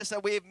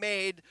that we've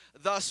made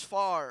thus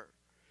far.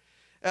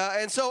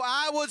 And so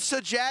I would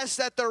suggest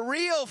that the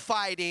real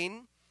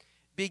fighting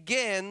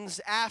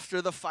begins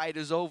after the fight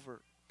is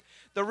over.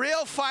 The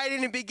real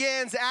fighting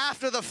begins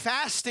after the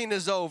fasting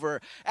is over,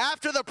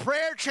 after the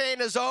prayer chain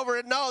is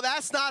over. No,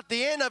 that's not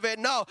the end of it.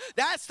 No,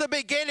 that's the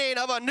beginning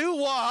of a new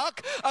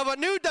walk, of a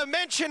new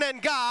dimension in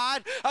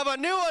God, of a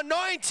new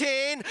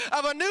anointing,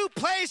 of a new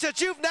place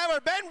that you've never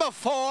been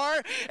before.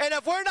 And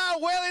if we're not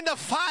willing to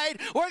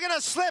fight, we're going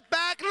to slip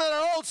back into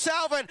our old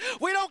self, and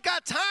we don't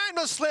got time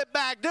to slip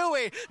back, do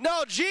we?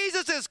 No,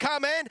 Jesus is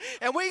coming,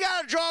 and we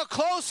got to draw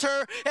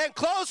closer and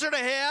closer to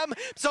him.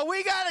 So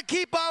we got to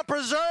keep on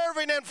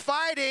preserving and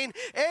fighting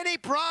any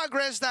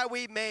progress that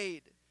we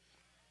made.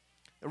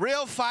 The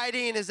real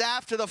fighting is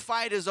after the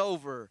fight is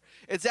over.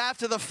 It's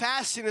after the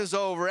fasting is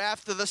over,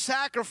 after the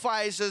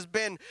sacrifice has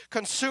been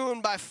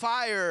consumed by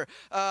fire.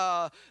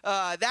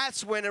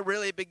 That's when it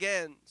really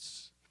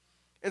begins.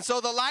 And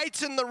so the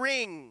lights in the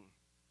ring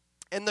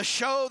and the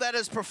show that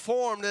is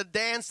performed, the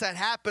dance that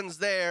happens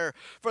there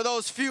for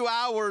those few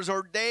hours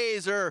or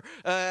days or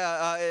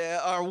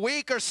a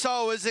week or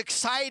so is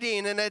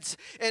exciting, and it's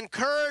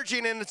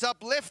encouraging, and it's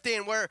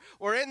uplifting.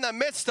 We're in the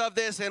midst of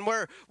this, and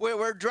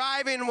we're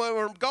driving,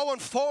 we're going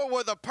forward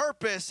with a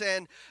purpose.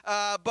 And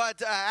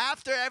but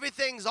after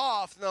everything's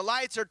off and the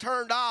lights are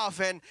turned off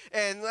and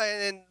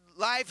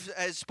life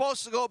is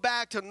supposed to go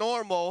back to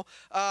normal,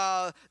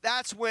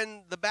 that's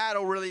when the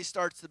battle really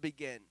starts to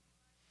begin.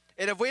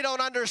 And if we don't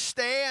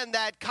understand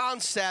that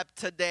concept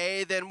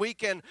today, then we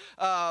can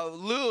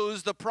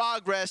lose the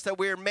progress that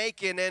we're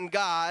making in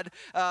God.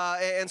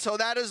 And so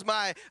that is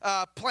my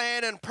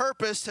plan and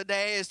purpose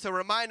today, is to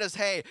remind us,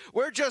 hey,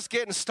 we're just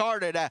getting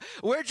started.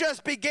 We're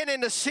just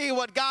beginning to see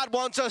what God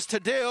wants us to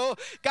do.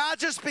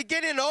 God's just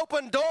beginning to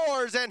open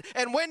doors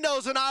and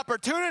windows and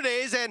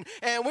opportunities, and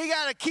we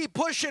got to keep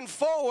pushing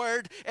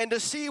forward and to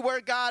see where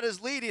God is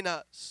leading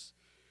us.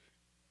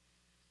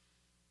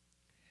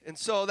 And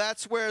so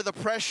that's where the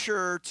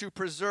pressure to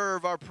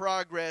preserve our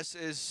progress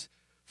is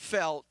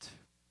felt.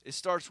 It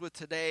starts with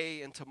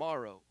today and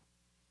tomorrow.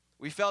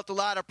 We felt a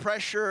lot of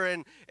pressure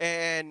and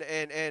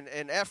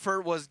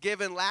effort was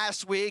given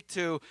last week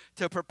to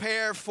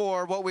prepare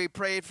for what we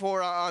prayed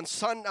for on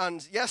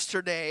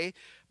yesterday,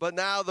 but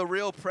now the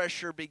real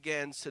pressure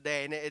begins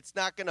today. And it's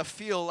not going to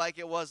feel like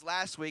it was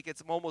last week.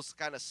 It's almost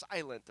kind of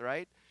silent,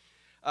 right?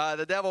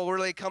 The devil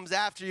really comes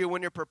after you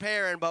when you're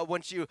preparing, but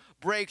once you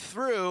break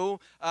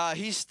through,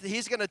 he's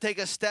going to take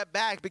a step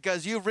back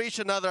because you've reached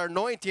another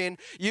anointing.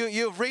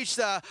 You've reached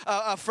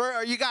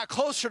you got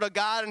closer to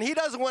God, and he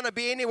doesn't want to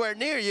be anywhere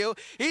near you.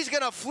 He's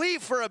going to flee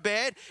for a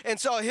bit, and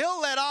so he'll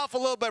let off a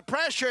little bit of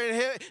pressure,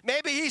 and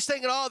maybe he's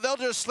thinking, oh, they'll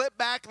just slip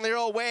back in their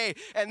old way,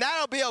 and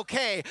that'll be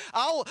okay.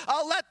 I'll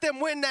let them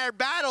win their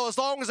battle as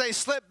long as they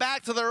slip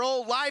back to their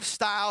old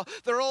lifestyle,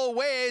 their old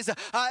ways.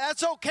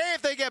 That's okay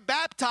if they get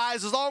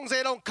baptized as long as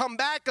they don't come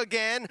back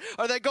again,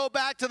 or they go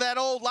back to that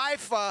old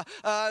life.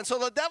 And so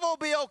the devil will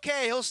be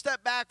okay. He'll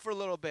step back for a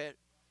little bit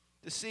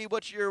to see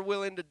what you're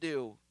willing to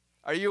do.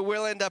 Are you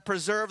willing to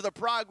preserve the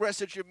progress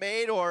that you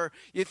made, or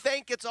you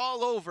think it's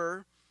all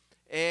over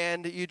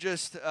and you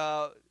just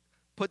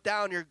put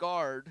down your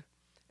guard,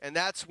 and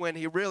that's when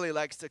he really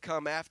likes to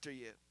come after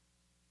you.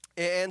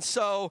 And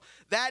so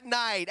that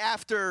night,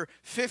 after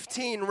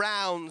 15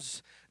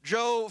 rounds,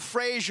 Joe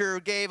Frazier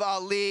gave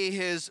Ali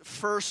his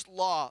first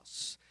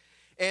loss.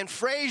 And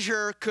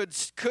Frazier could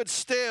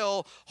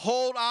still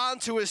hold on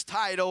to his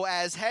title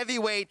as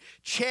heavyweight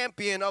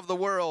champion of the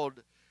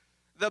world.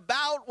 The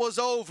bout was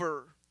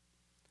over,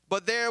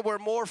 but there were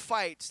more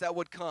fights that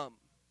would come.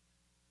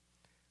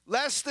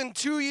 Less than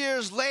 2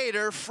 years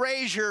later,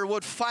 Frazier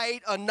would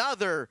fight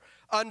another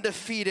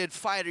undefeated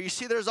fighter. You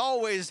see, there's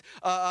always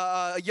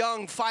a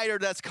young fighter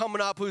that's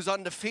coming up who's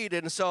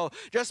undefeated. And so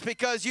just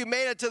because you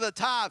made it to the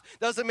top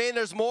doesn't mean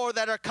there's more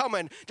that are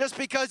coming. Just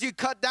because you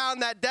cut down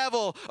that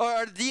devil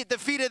or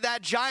defeated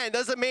that giant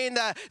doesn't mean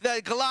that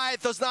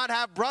Goliath does not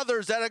have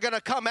brothers that are going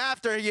to come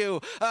after you.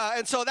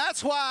 And so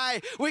that's why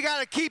we got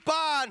to keep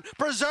on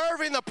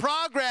preserving the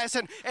progress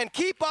and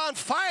keep on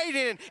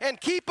fighting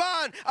and keep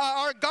on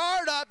our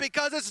guard up,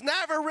 because it's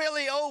never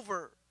really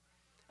over.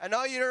 I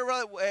know you don't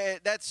really,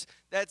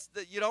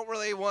 you don't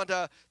really want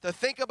to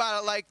think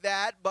about it like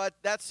that, but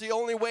that's the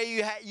only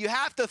way you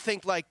have to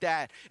think like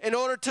that. In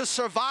order to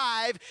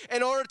survive,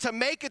 in order to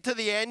make it to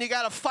the end, you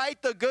got to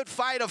fight the good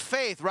fight of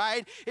faith,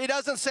 right? He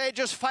doesn't say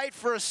just fight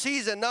for a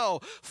season. No,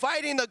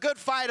 fighting the good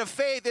fight of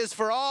faith is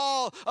for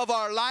all of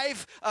our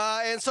life,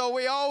 and so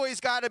we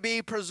always got to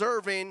be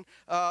preserving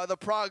the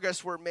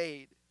progress we're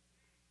made.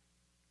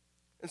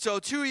 And so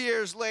 2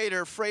 years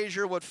later,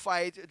 Frazier would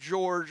fight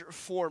George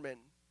Foreman.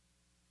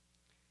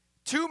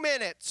 2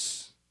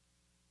 minutes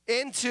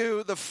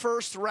into the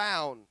first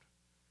round,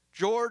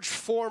 George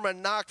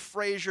Foreman knocked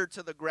Frazier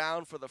to the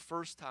ground for the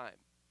first time.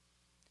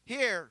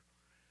 Here,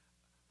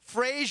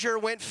 Frazier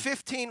went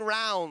 15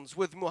 rounds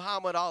with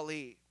Muhammad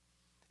Ali.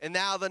 And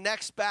now the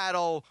next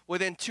battle,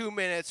 within 2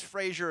 minutes,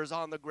 Frazier is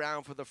on the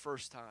ground for the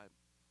first time.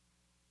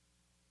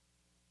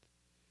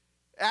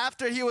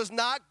 After he was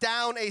knocked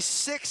down a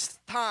sixth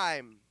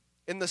time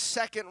in the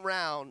second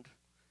round,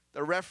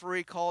 the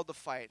referee called the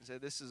fight and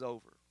said, "This is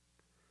over."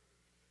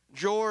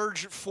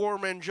 George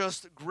Foreman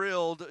just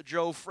grilled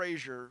Joe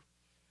Frazier,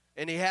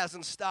 and he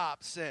hasn't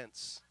stopped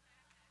since.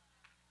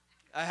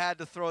 I had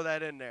to throw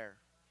that in there.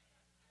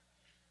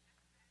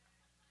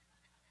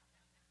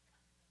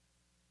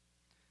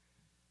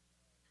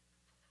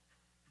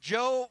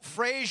 Joe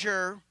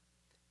Frazier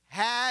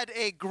had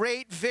a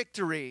great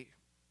victory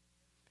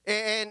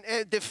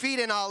and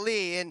defeating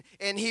Ali,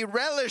 and he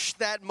relished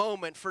that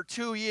moment for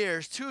 2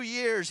 years. 2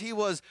 years he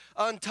was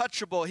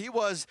untouchable. He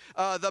was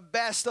the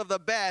best of the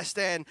best,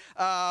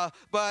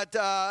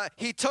 but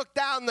he took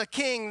down the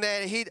king.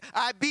 That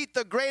I beat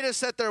the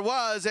greatest that there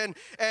was, and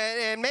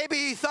maybe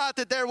he thought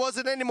that there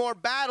wasn't any more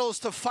battles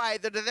to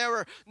fight, that there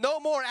were no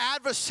more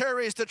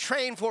adversaries to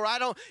train for. I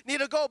don't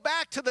need to go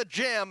back to the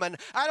gym, and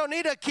I don't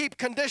need to keep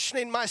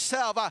conditioning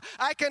myself.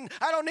 I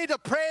don't need to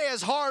pray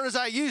as hard as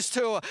I used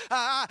to.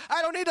 I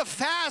don't need to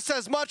fast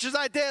as much as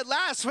I did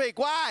last week.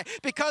 Why?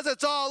 Because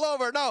it's all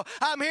over. No,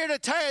 I'm here to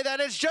tell you that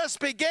it's just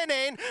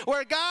beginning,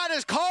 where God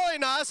is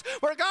calling us,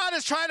 where God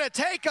is trying to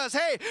take us.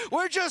 Hey,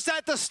 we're just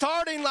at the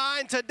starting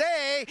line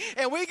today,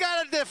 and we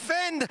got to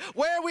defend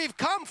where we've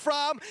come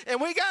from, and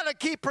we got to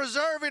keep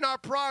preserving our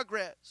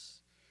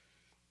progress.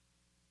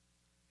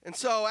 And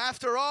so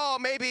after all,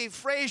 maybe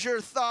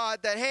Frazier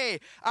thought that, hey,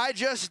 I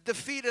just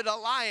defeated a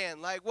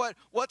lion. Like,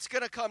 what's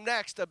going to come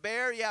next? A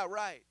bear? Yeah,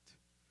 right.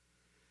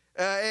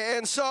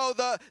 And so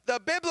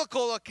the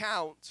biblical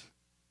account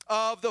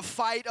of the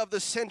fight of the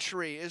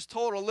century is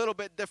told a little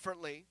bit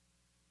differently,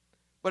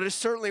 but it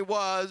certainly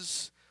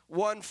was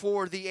one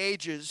for the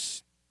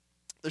ages.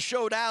 The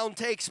showdown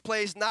takes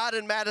place not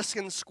in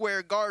Madison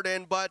Square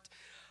Garden, but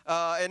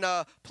in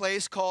a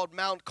place called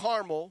Mount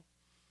Carmel.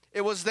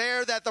 It was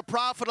there that the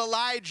prophet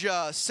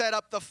Elijah set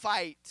up the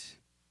fight.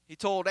 He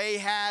told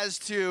Ahaz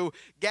to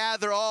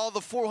gather all the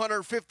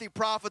 450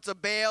 prophets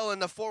of Baal and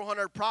the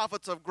 400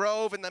 prophets of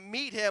Grove and to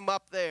meet him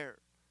up there.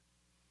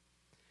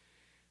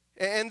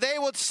 And they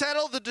would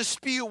settle the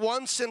dispute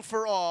once and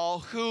for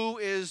all. Who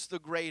is the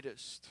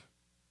greatest?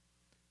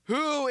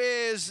 Who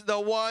is the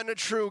one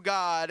true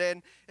God?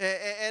 And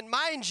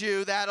mind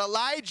you that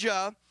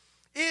Elijah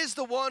is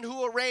the one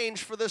who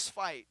arranged for this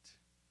fight.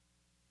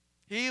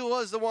 He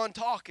was the one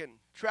talking,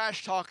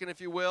 trash talking,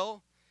 if you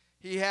will.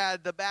 He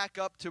had the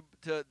backup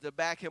to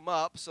back him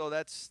up, so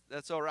that's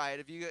all right.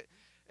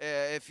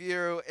 If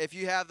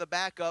you have the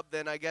backup,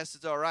 then I guess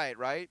it's all right,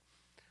 right?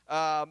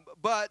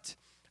 But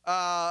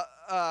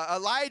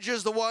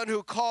Elijah's the one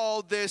who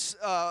called this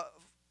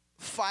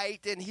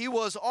fight, and he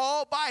was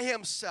all by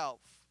himself.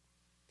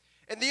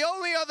 And the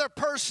only other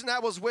person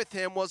that was with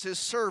him was his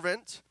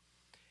servant.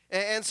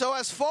 And so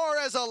as far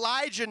as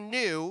Elijah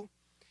knew,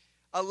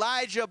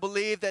 Elijah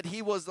believed that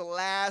he was the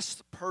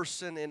last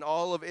person in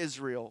all of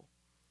Israel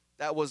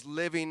that was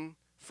living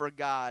for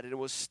God, and it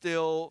was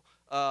still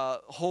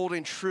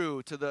holding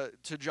true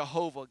to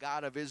Jehovah,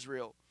 God of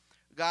Israel.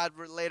 God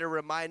later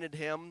reminded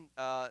him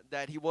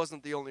that he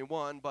wasn't the only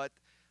one, but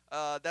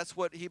that's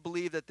what he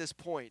believed at this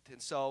point.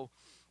 And so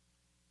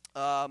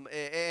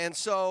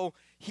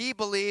he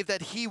believed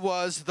that he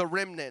was the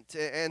remnant.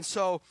 And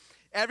so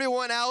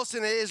everyone else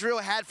in Israel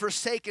had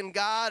forsaken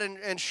God,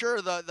 and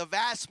sure, the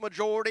vast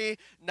majority,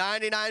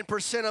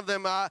 99% of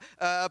them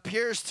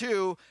appears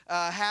to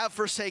have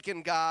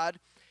forsaken God.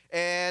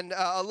 And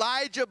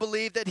Elijah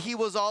believed that he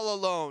was all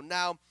alone.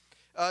 Now,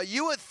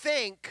 you would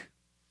think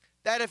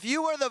that if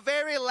you were the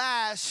very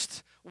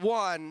last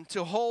one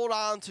to hold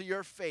on to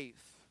your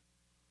faith,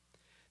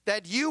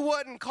 that you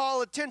wouldn't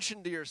call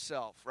attention to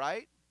yourself,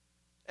 right?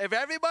 If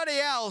everybody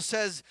else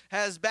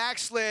has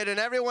backslid and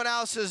everyone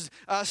else has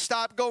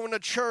stopped going to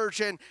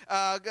church and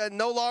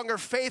no longer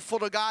faithful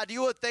to God,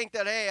 you would think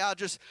that, hey,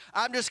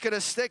 I'm just going to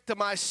stick to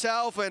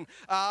myself and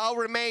I'll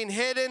remain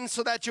hidden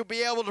so that you'll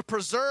be able to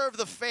preserve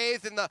the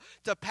faith and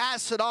to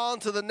pass it on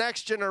to the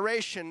next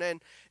generation.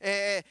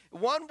 And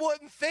one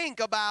wouldn't think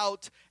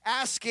about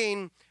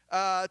asking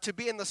to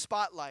be in the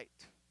spotlight.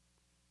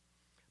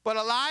 But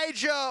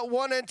Elijah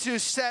wanted to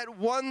set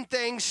one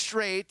thing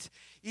straight.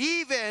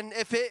 Even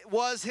if it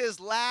was his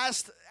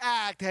last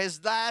act,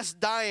 his last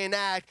dying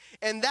act,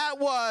 and that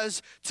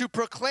was to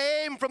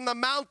proclaim from the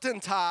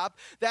mountaintop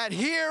that,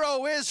 "Hear,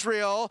 O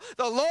Israel,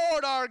 the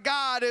Lord our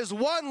God is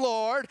one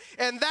Lord,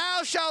 and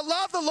thou shalt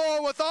love the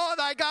Lord with all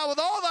thy God, with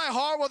all thy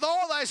heart, with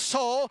all thy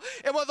soul,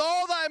 and with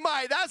all thy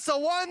might." That's the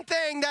one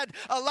thing that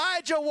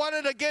Elijah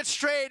wanted to get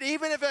straight,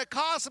 even if it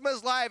cost him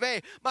his life.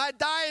 Hey, my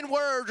dying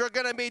words are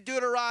going to be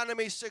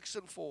Deuteronomy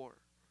 6:4.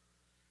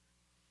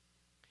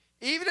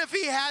 Even if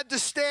he had to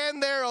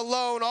stand there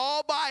alone,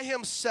 all by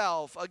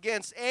himself,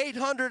 against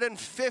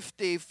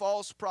 850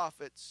 false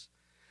prophets,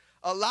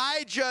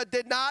 Elijah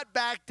did not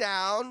back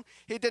down.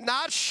 He did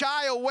not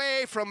shy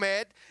away from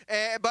it,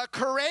 but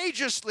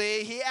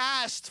courageously he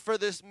asked for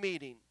this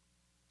meeting.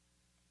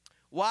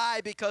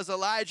 Why? Because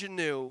Elijah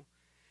knew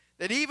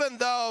that even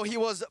though he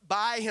was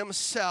by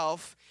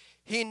himself,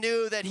 he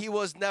knew that he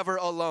was never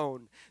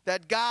alone,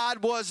 that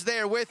God was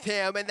there with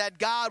him, and that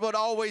God would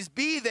always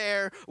be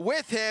there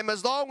with him.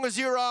 As long as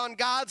you're on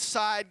God's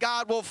side,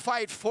 God will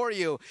fight for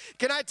you.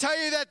 Can I tell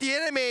you that the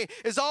enemy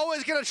is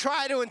always going to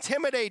try to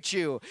intimidate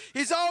you?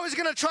 He's always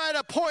going to try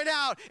to point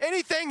out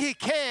anything he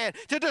can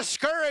to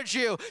discourage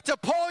you, to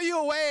pull you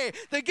away,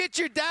 to get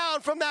you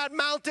down from that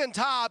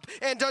mountaintop,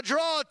 and to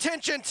draw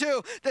attention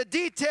to the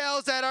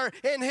details that are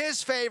in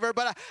his favor.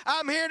 But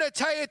I'm here to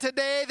tell you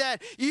today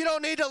that you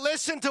don't need to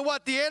listen to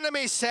what the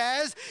enemy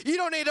says. You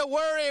don't need to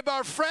worry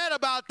or fret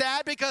about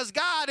that, because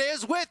God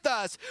is with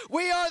us.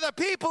 We are the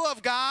people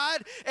of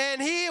God,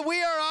 and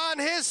we are on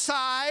his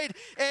side,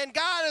 and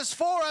God is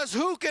for us.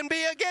 Who can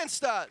be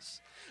against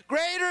us?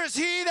 Greater is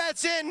he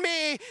that's in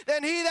me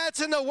than he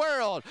that's in the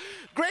world.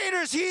 Greater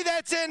is he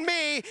that's in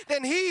me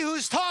than he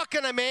who's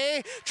talking to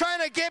me,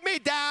 trying to get me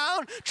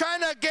down,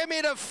 trying to get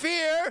me to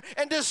fear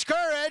and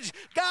discourage.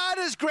 God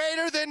is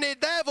greater than the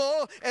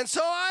devil, and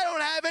so I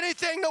don't have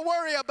anything to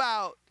worry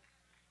about.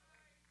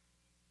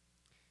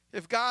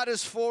 If God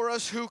is for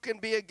us, who can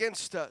be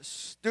against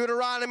us?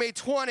 Deuteronomy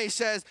 20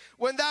 says,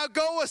 when thou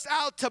goest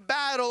out to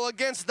battle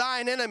against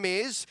thine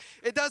enemies,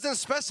 it doesn't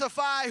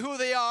specify who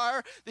they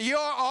are.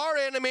 Our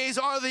enemies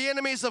are the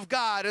enemies of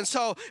God. And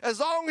so as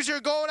long as you're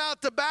going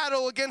out to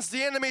battle against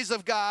the enemies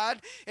of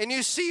God, and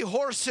you see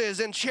horses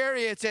and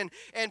chariots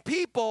and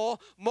people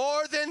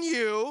more than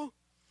you,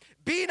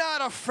 be not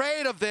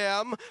afraid of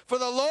them, for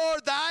the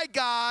Lord thy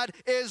God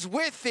is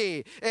with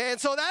thee. And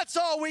so that's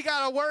all we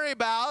got to worry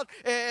about.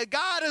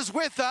 God is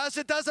with us.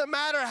 It doesn't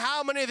matter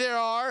how many there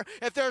are,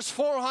 if there's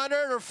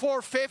 400 or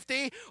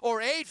 450 or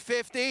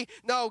 850.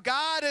 No,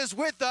 God is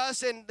with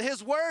us, and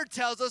his word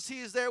tells us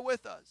he is there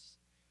with us.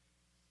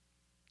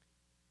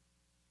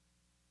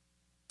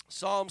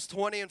 Psalms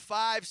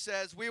 20:5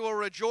 says, we will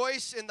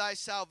rejoice in thy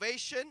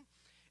salvation,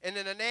 and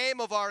in the name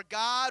of our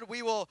God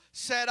we will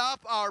set up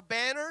our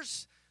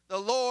banners. The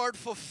Lord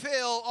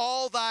fulfill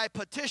all thy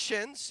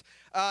petitions.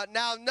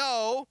 Now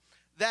know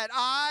that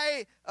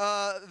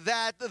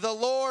that the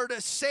Lord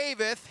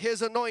saveth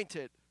his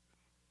anointed.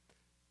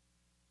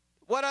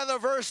 What other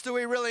verse do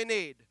we really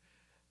need?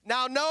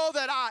 Now know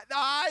that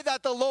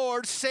that the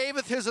Lord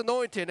saveth his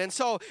anointed. And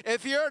so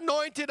if you're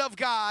anointed of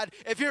God,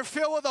 if you're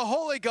filled with the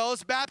Holy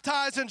Ghost,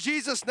 baptized in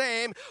Jesus'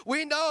 name,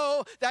 we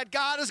know that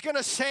God is going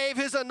to save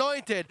his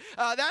anointed.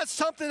 That's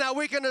something that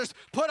we can just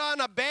put on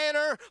a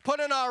banner, put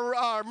in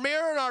our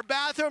mirror in our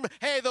bathroom.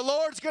 Hey, the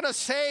Lord's going to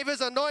save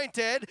his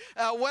anointed.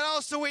 What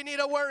else do we need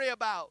to worry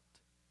about?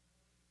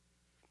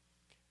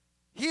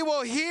 He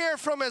will hear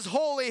from his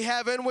holy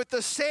heaven with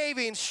the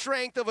saving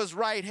strength of his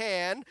right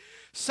hand.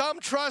 Some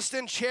trust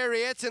in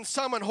chariots and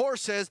some in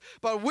horses,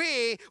 but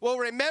we will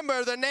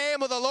remember the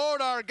name of the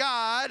Lord our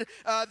God.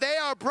 They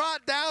are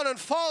brought down and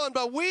fallen,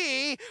 but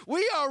we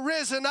are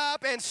risen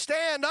up and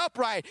stand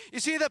upright.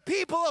 You see, the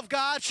people of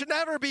God should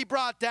never be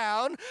brought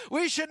down.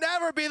 We should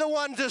never be the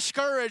one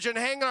discouraged and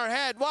hang our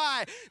head.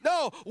 Why?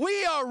 No,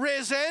 we are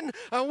risen,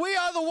 and we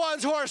are the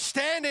ones who are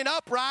standing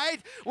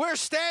upright. We're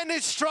standing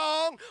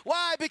strong.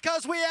 Why?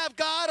 Because we have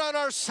God on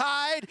our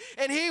side,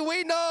 and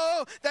we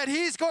know that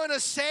he's going to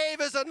save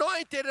his anointed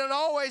and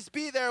always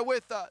be there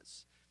with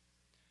us.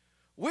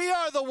 We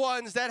are the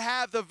ones that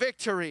have the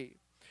victory.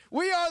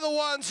 We are the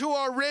ones who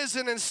are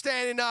risen and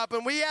standing up,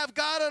 and we have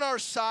God on our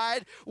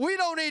side. We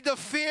don't need to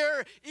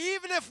fear,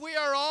 even if we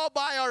are all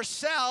by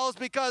ourselves,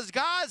 because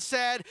God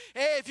said,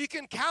 hey, if you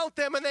can count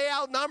them and they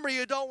outnumber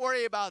you, don't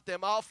worry about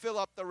them. I'll fill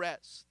up the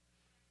rest.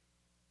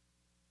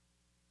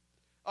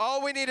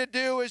 All we need to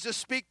do is just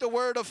speak the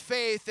word of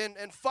faith, and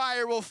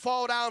fire will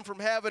fall down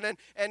from heaven,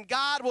 and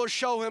God will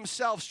show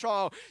himself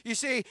strong. You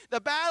see, the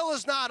battle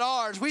is not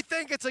ours. We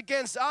think it's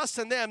against us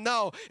and them.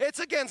 No, it's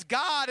against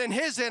God and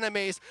his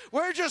enemies.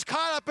 We're just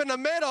caught up in the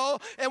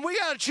middle, and we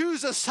got to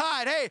choose a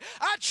side. Hey,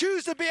 I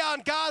choose to be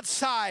on God's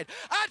side.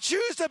 I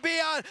choose to be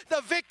on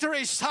the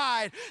victory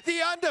side, the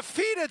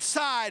undefeated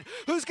side,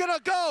 who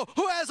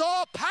has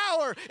all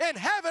power in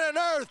heaven and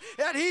earth,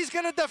 and he's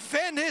going to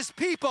defend his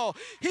people.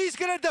 He's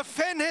going to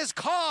defend his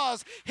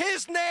cause,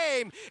 his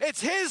name.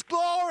 It's his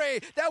glory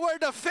that we're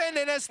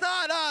defending. It's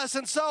not us.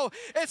 And so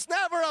it's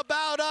never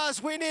about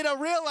us. We need to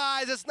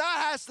realize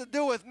has to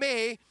do with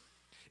me.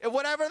 And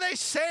whatever they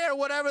say or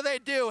whatever they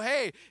do,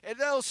 hey,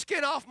 they'll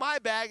skin off my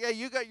back. Hey,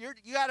 you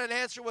got an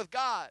answer with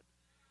God.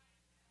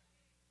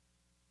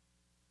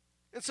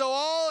 And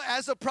so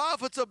as the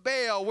prophets of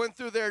Baal went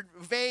through their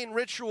vain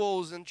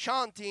rituals and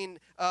chanting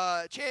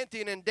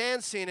and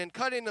dancing and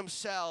cutting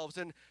themselves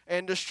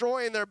and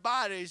destroying their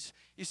bodies,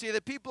 you see,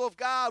 the people of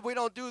God, we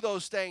don't do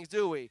those things,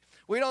 do we?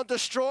 We don't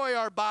destroy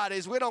our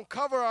bodies. We don't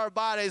cover our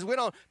bodies. We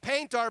don't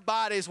paint our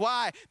bodies.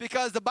 Why?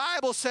 Because the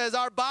Bible says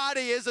our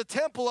body is a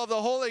temple of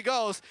the Holy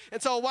Ghost.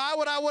 And so why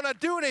would I want to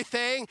do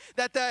anything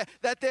that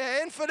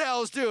the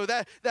infidels do,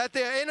 that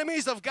the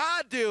enemies of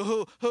God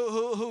do,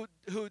 who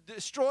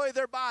destroy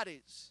their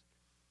bodies?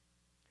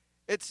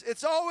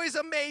 It's always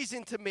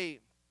amazing to me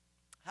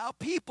how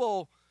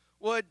people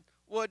would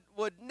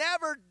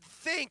never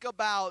think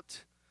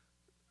about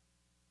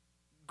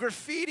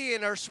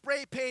graffitiing or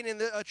spray painting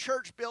a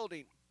church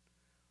building,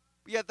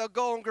 yet they'll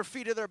go and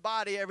graffiti their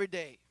body every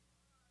day.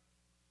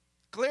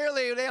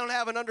 Clearly, they don't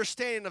have an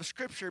understanding of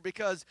Scripture,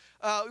 because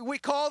we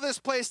call this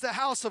place the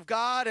house of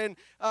God, and,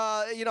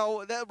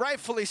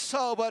 rightfully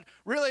so, but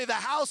really the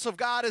house of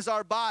God is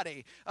our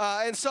body.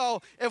 And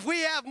so if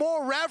we have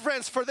more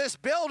reverence for this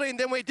building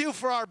than we do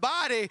for our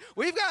body,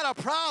 we've got a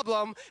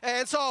problem.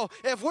 And so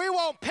if we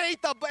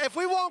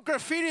won't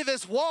graffiti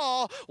this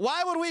wall,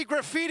 why would we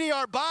graffiti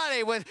our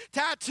body with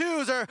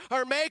tattoos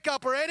or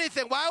makeup or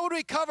anything? Why would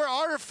we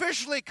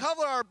artificially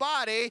cover our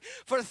body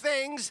for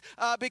things?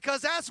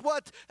 Because that's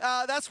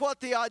what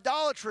the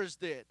idolaters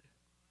did.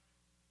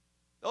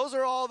 Those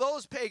are all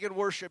those pagan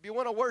worship. You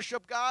want to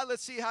worship God?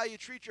 Let's see how you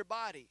treat your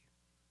body.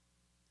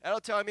 That'll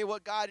tell me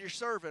what God you're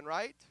serving,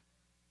 right?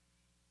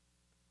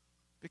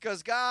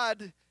 Because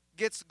God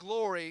gets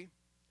glory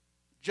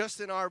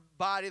just in our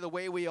body the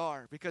way we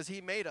are, because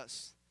He made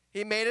us.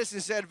 He made us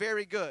and said,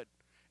 very good.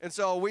 And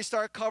so we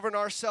start covering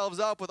ourselves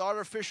up with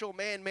artificial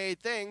man-made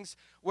things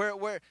where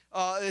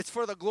it's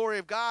for the glory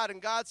of God. And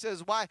God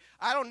says, why?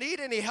 I don't need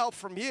any help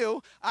from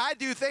you. I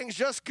do things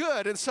just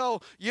good. And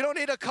so you don't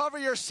need to cover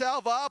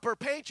yourself up or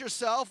paint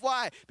yourself.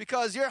 Why?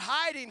 Because you're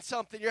hiding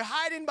something. You're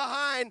hiding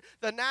behind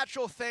the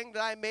natural thing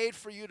that I made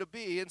for you to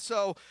be. And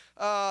so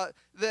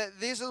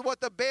these are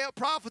what the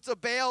prophets of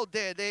Baal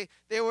did.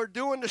 They were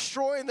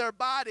destroying their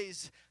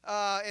bodies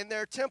in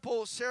their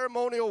temple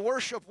ceremonial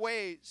worship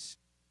ways.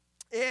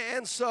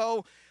 And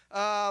so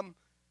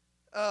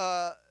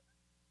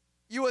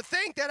you would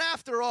think that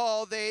after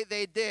all they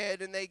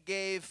did and they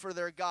gave for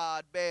their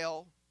god,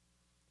 Baal,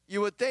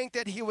 you would think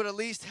that he would at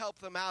least help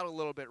them out a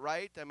little bit,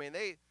 right? I mean,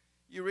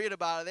 you read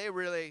about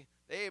it,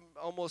 they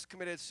almost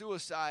committed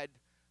suicide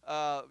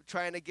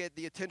trying to get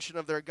the attention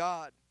of their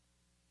god.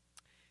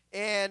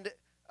 And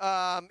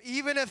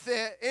even if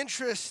the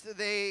interest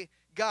they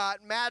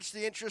got matched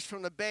the interest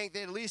from the bank,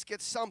 they'd at least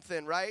get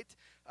something, right?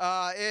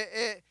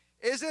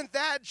 Isn't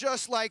that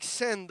just like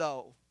sin,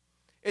 though?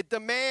 It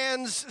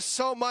demands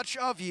so much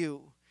of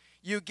you.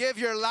 You give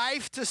your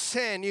life to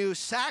sin. You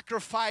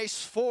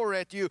sacrifice for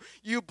it.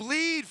 You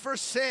bleed for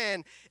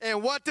sin.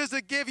 And what does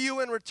it give you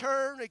in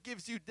return? It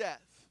gives you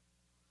death.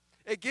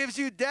 It gives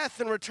you death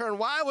in return.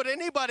 Why would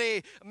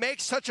anybody make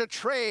such a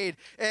trade?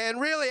 And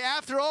really,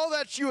 after all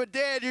that you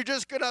did, you're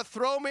just going to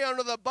throw me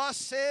under the bus,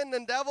 sin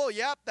and devil?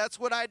 Yep, that's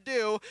what I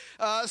do.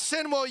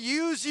 Sin will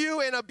use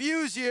you and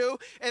abuse you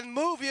and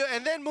move you,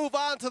 and then move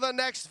on to the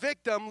next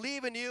victim,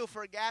 leaving you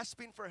for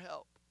gasping for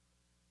help.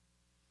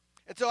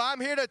 And so I'm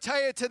here to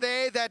tell you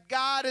today that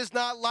God is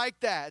not like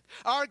that.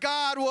 Our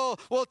God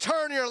will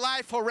turn your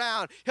life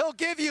around. He'll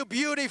give you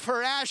beauty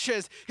for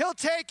ashes. He'll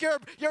take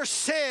your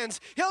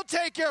sins. He'll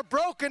take your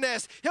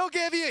brokenness. He'll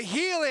give you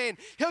healing.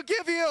 He'll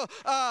give you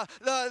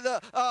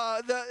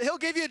He'll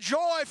give you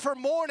joy for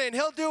mourning.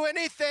 He'll do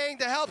anything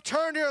to help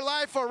turn your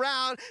life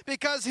around,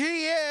 because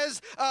He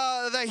is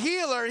the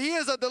healer. He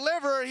is a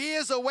deliverer. He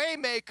is a way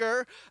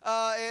maker.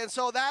 And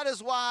so that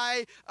is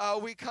why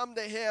we come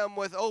to Him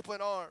with open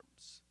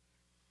arms.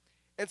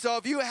 And so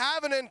if you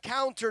haven't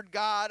encountered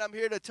God, I'm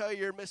here to tell you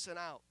you're missing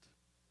out.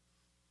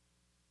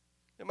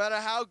 No matter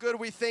how good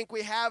we think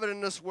we have it in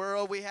this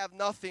world, we have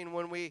nothing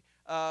when we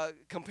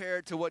compare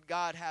it to what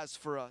God has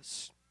for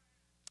us.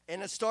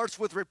 And it starts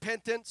with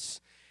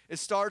repentance. It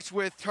starts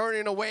with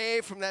turning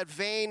away from that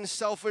vain,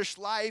 selfish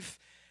life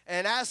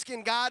and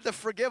asking God to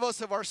forgive us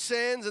of our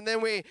sins. And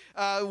then we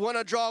want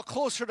to draw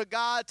closer to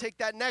God, take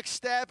that next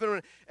step,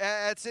 and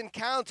it's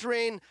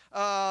encountering,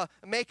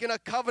 making a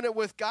covenant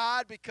with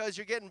God, because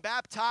you're getting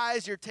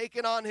baptized. You're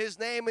taking on His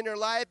name in your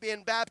life,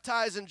 being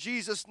baptized in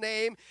Jesus'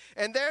 name.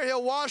 And there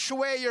He'll wash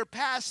away your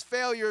past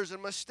failures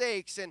and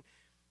mistakes, and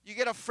you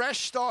get a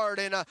fresh start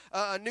and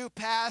a new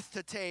path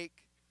to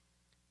take.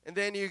 And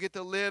then you get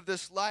to live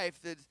this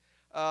life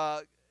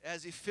that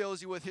as He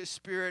fills you with His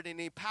Spirit and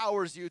He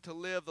empowers you to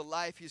live the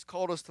life He's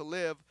called us to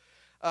live.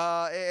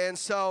 And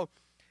so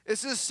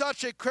this is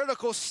such a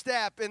critical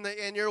step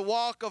in your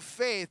walk of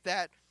faith,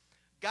 that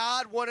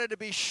God wanted to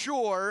be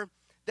sure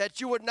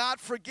that you would not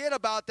forget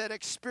about that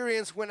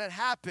experience when it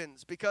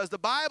happens. Because the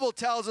Bible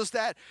tells us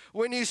that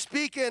when you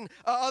speak in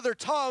other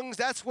tongues,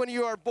 that's when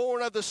you are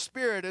born of the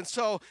Spirit. And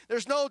so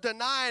there's no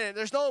denying it.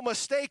 There's no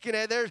mistaking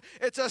it.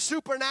 It's a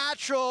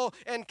supernatural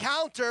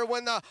encounter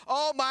when the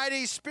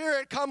Almighty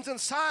Spirit comes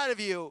inside of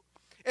you.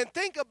 And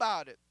think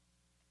about it.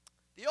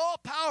 The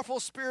all-powerful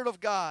Spirit of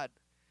God,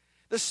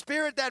 the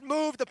Spirit that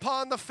moved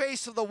upon the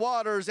face of the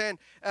waters, and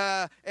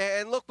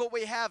look what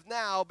we have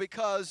now,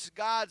 because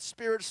God's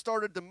Spirit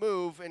started to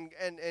move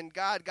and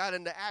God got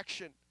into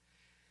action.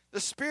 The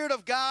Spirit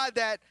of God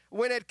that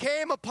when it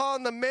came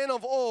upon the men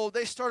of old,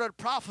 they started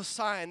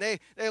prophesying. They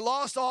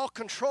lost all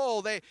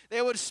control. They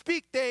would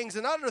speak things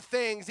and utter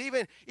things.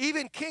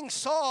 Even King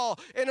Saul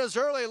in his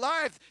early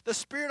life, the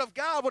Spirit of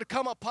God would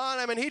come upon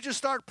him, and he just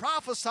started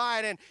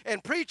prophesying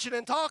and preaching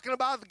and talking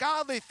about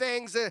godly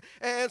things.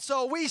 And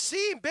so we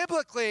see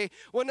biblically,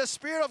 when the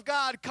Spirit of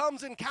God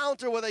comes in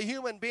encounter with a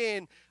human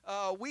being,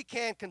 we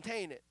can't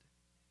contain it.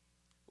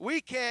 we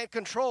can't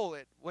control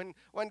it. When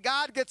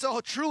God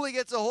truly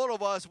gets a hold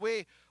of us,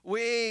 we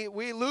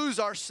lose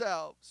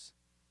ourselves.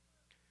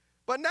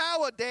 But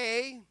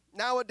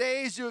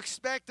nowadays you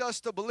expect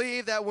us to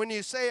believe that when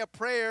you say a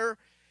prayer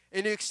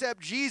and you accept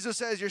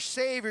Jesus as your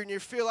Savior and you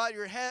fill out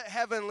your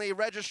heavenly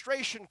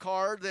registration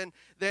card,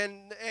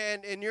 then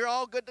you're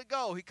all good to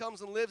go. He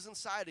comes and lives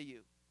inside of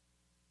you.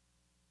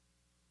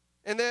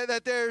 And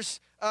that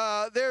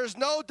there's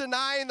no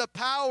denying the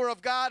power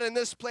of God in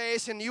this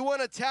place. And you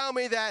want to tell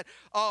me that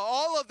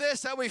all of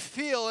this that we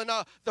feel in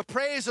the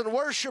praise and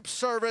worship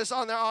service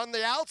on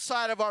the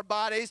outside of our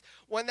bodies,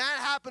 when that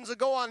happens to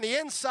go on the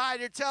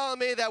inside, you're telling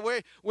me that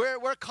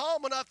we're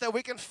calm enough that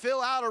we can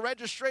fill out a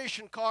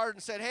registration card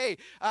and say, hey,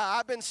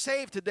 I've been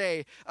saved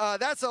today.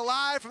 That's a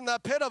lie from the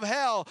pit of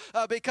hell,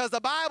 because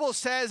the Bible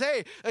says,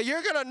 hey,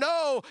 you're going to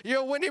know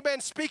when you've been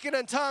speaking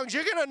in tongues.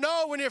 You're going to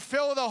know when you're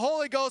filled with the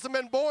Holy Ghost and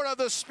been born of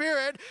the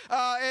Spirit.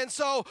 And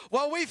so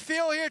what we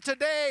feel here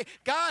today,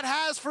 God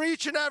has for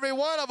each and every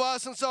one of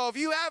us. And so if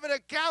you haven't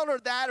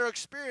encountered that or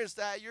experienced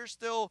that, you're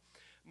still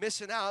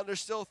missing out.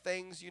 There's still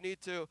things you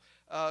need to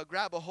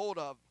grab a hold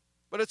of.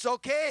 But it's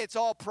okay. It's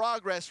all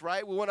progress,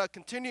 right? We want to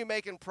continue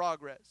making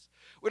progress.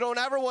 We don't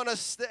ever want to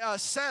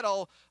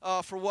settle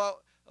for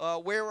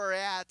where we're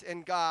at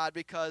in God,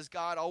 because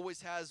God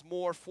always has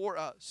more for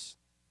us.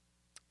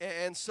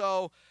 And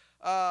so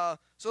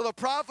the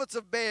prophets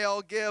of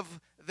Baal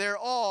give their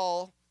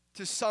all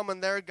to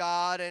summon their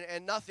God,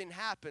 and nothing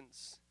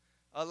happens.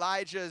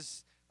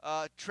 Elijah's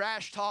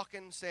trash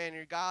talking, saying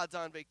your God's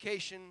on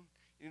vacation.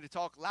 You need to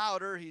talk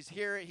louder. He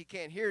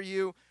can't hear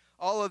you.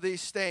 All of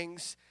these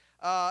things.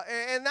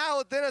 And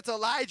now then it's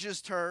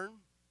Elijah's turn.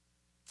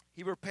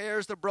 He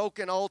repairs the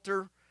broken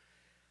altar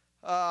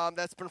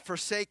that's been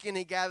forsaken.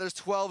 He gathers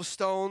 12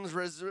 stones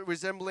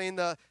resembling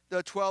the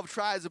 12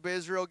 tribes of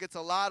Israel, gets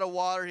a lot of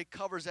water. He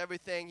covers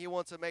everything. He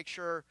wants to make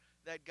sure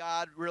that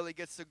God really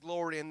gets the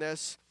glory in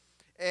this.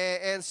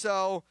 And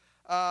so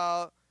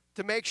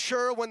to make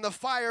sure when the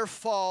fire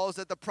falls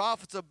that the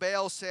prophets of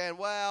Baal saying,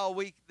 well,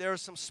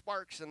 there's some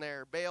sparks in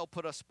there. Baal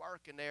put a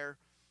spark in there.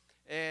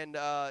 And,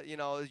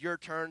 your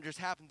turn just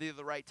happened to be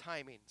the right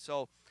timing.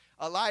 So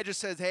Elijah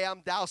says, hey,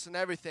 I'm dousing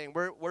everything.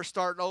 We're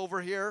starting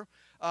over here.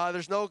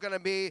 There's no going to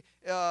be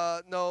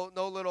no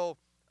little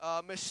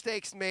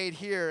mistakes made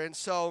here. And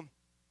so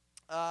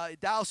he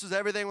douses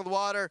everything with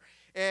water.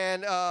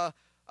 And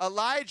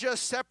Elijah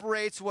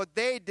separates what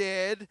they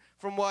did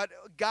from what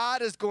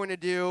God is going to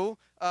do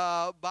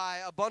by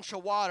a bunch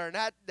of water. And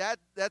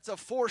that's a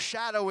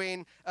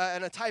foreshadowing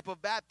and a type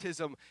of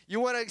baptism. You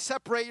want to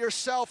separate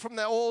yourself from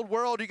the old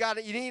world,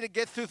 you need to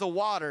get through the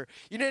water.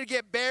 You need to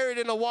get buried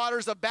in the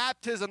waters of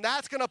baptism.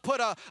 That's going to put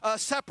a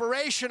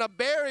separation, a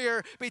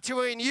barrier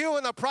between you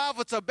and the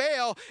prophets of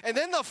Baal. And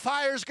then the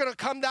fire's going to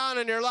come down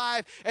in your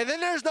life. And then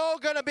there's no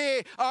going to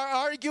be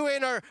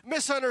arguing or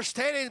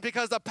misunderstandings,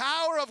 because the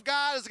power of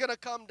God is going to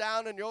come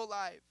down in your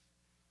life.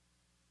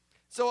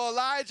 So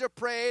Elijah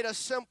prayed a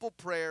simple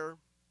prayer.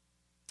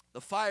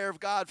 The fire of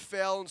God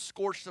fell and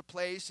scorched the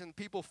place, and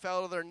people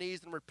fell to their knees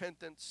in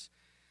repentance.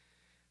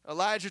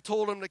 Elijah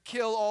told them to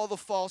kill all the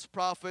false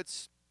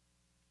prophets,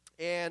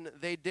 and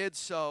they did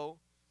so.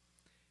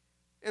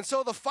 And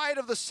so the fight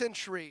of the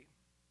century,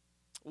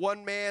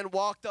 one man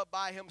walked up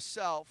by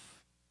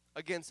himself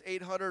against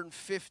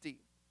 850.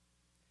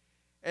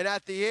 And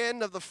at the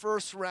end of the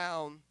first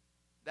round,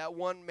 that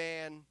one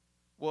man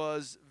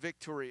was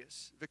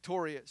victorious.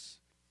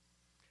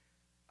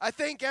 I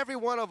think every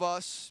one of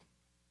us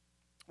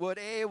would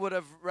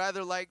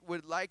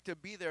like to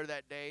be there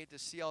that day to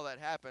see all that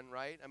happen,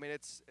 right? I mean,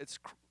 it's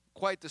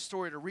quite the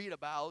story to read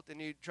about,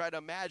 and you try to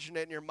imagine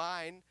it in your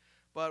mind.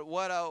 But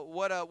what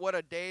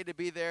a day to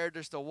be there,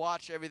 just to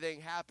watch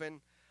everything happen.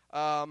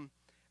 And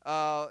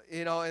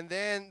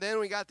then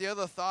we got the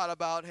other thought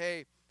about,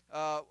 hey,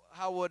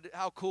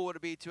 how cool would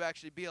it be to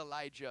actually be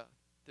Elijah,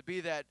 to be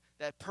that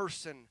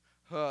person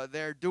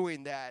there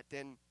doing that.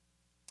 And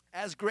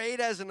as great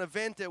as an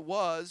event it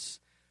was,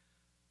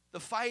 the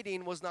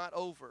fighting was not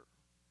over.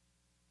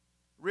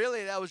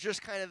 Really, that was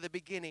just kind of the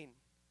beginning,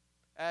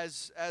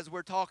 as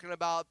we're talking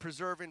about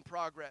preserving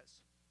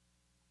progress.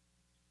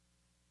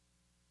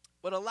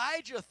 But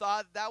Elijah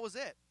thought that was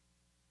it.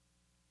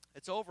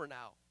 It's over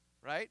now,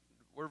 right?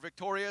 We're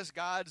victorious.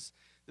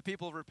 The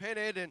people have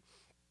repented,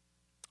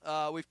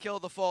 and we've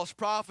killed the false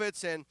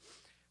prophets, and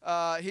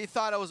he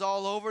thought it was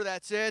all over.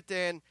 That's it.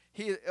 And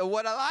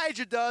what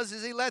Elijah does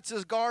is he lets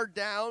his guard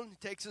down. He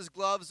takes his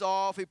gloves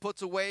off. He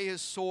puts away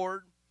his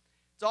sword.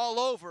 It's all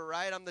over,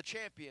 right? I'm the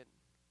champion.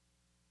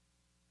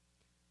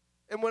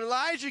 And when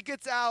Elijah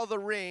gets out of the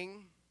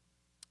ring,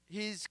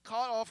 he's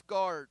caught off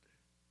guard.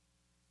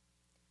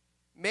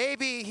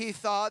 Maybe he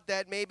thought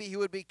that maybe he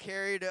would be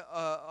carried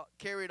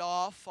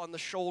off on the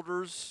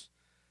shoulders,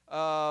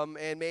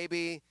 and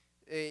maybe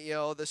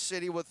the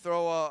city would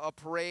throw a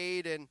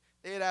parade, and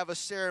they'd have a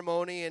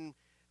ceremony and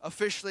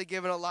officially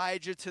giving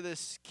Elijah to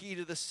this key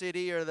to the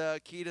city or the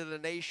key to the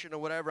nation or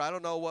whatever. I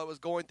don't know what was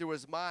going through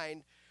his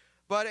mind.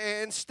 But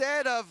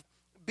instead of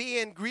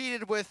being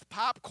greeted with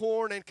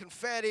popcorn and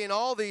confetti and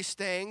all these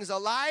things,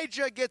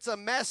 Elijah gets a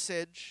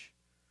message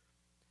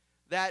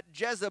that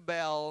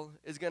Jezebel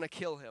is going to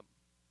kill him.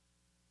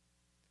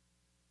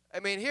 I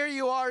mean, here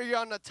you are, you're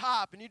on the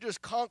top, and you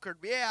just conquered.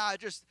 Yeah,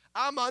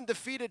 I'm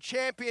undefeated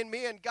champion,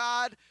 me and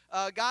God.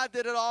 God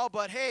did it all,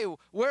 but hey,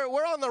 we're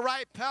on the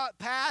right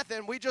path,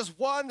 and we just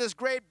won this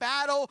great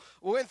battle.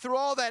 We went through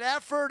all that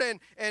effort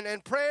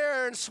and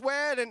prayer and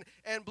sweat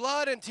and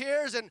blood and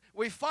tears, and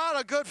we fought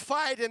a good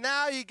fight, and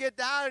now you get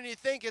down and you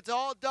think it's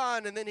all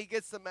done, and then he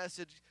gets the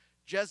message,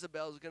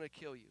 Jezebel is going to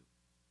kill you.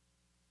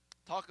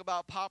 Talk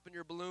about popping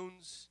your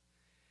balloons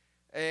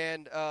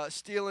and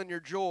stealing your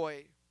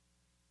joy.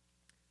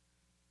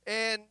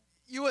 And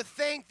you would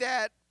think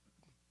that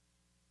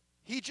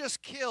he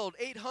just killed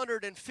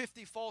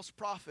 850 false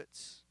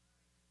prophets.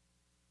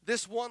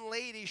 This one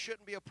lady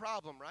shouldn't be a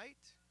problem, right?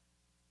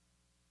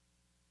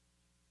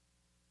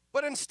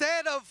 But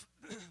instead of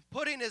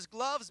putting his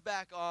gloves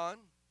back on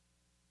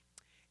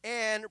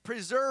and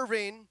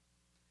preserving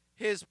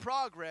his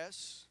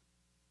progress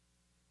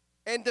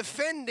and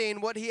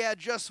defending what he had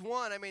just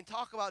won, I mean,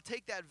 talk about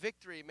take that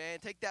victory, man,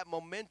 take that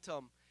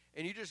momentum,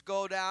 and you just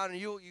go down and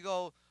you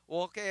go,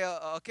 well,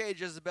 okay,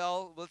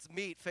 Jezebel, let's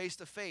meet face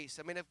to face.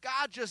 I mean, if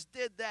God just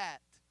did that,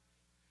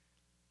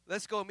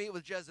 let's go meet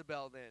with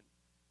Jezebel then.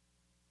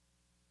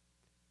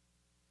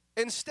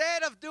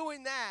 Instead of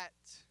doing that,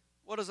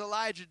 what does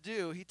Elijah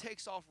do? He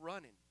takes off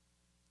running.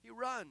 He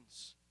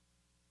runs.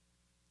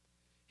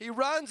 He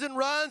runs,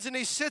 and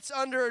he sits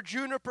under a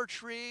juniper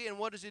tree, and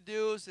what does he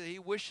do? So he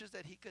wishes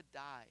that he could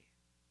die.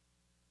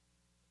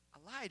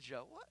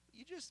 Elijah, what?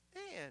 You just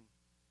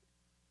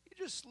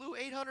slew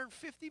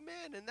 850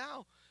 men, and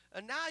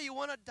now you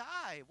want to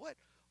die.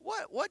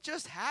 What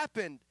just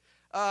happened?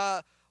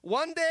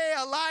 One day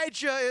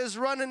Elijah is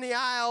running the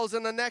aisles,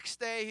 and the next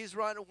day he's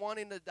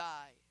wanting to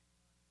die.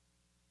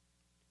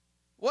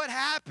 What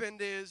happened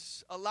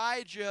is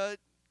Elijah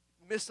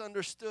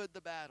misunderstood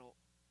the battle.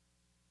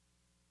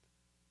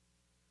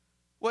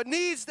 What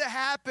needs to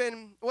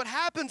happen, what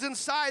happens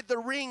inside the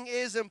ring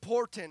is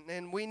important,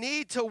 and we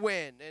need to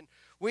win, and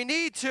we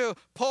need to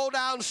pull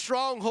down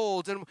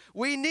strongholds, and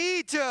we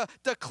need to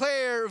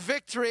declare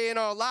victory in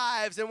our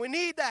lives, and we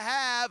need to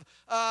have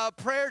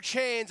prayer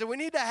chains, and we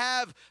need to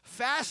have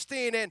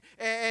fasting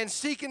and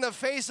seeking the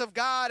face of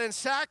God and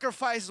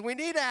sacrifices. We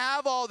need to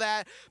have all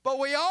that, but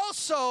we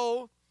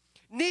also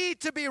need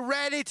to be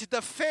ready to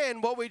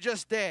defend what we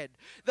just did.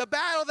 The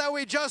battle that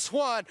we just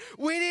won,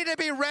 we need to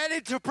be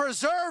ready to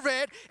preserve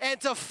it and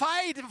to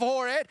fight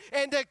for it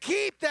and to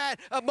keep that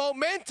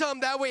momentum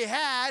that we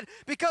had,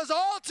 because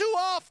all too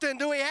often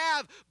do we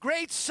have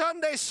great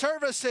Sunday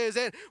services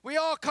and we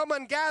all come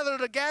and gather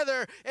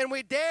together and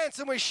we dance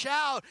and we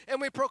shout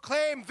and we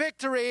proclaim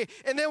victory,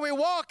 and then we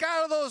walk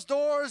out of those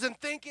doors and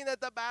thinking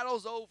that the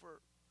battle's over.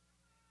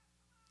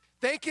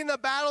 Thinking the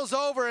battle's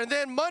over, and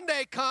then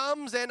Monday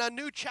comes and a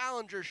new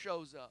challenger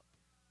shows up.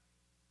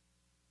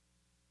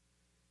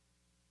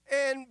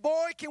 And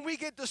boy, can we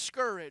get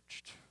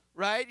discouraged,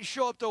 right? You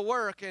show up to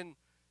work and,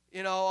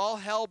 all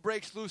hell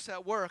breaks loose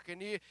at work.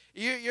 And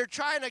you're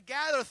trying to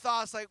gather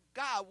thoughts like,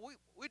 God,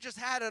 we just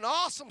had an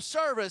awesome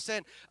service,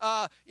 and,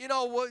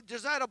 we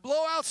just had a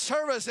blowout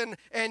service,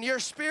 and your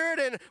spirit,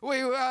 and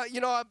we,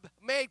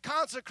 made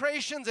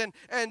consecrations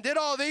and did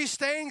all these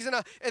things,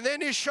 and then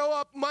you show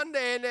up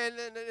Monday,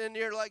 and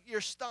you're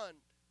stunned.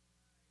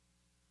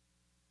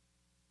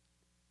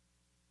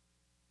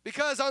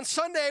 Because on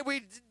Sunday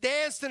we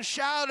danced and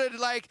shouted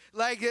like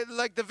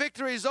the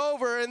victory's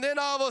over, and then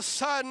all of a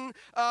sudden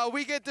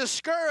we get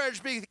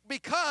discouraged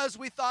because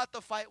we thought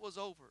the fight was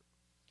over.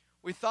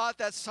 We thought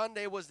that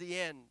Sunday was the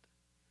end,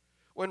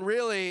 when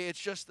really it's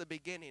just the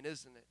beginning,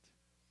 isn't it?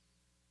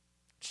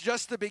 It's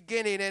just the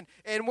beginning.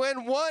 And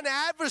when one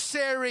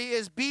adversary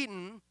is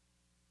beaten,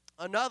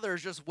 another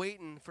is just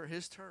waiting for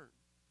his turn.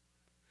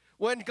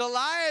 When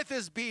Goliath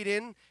is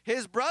beaten,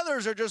 his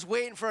brothers are just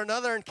waiting for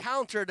another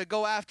encounter to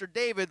go after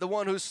David, the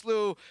one who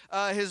slew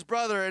his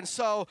brother. And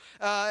so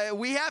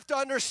we have to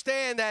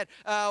understand that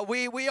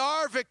we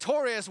are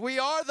victorious. We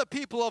are the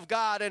people of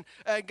God, and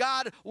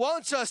God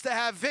wants us to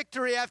have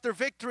victory after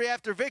victory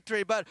after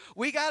victory. But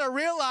we got to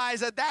realize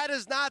that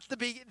is not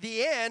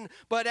the end,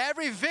 but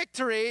every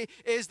victory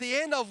is the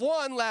end of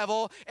one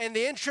level and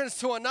the entrance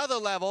to another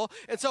level.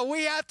 And so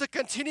we have to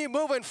continue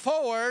moving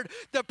forward,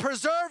 to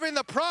preserving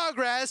the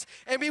progress,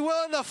 and be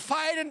willing to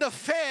fight and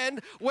defend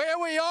where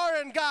we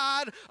are in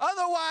God.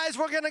 Otherwise,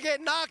 we're going to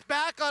get knocked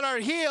back on our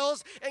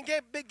heels and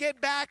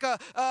get back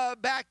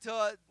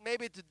to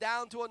maybe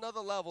down to another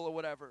level or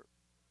whatever.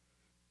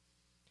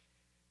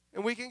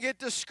 And we can get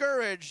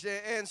discouraged.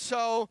 And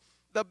so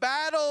the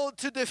battle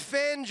to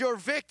defend your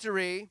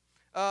victory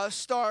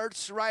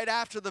starts right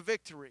after the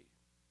victory.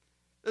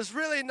 There's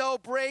really no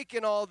break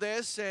in all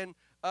this, and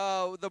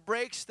the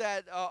breaks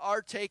that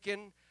are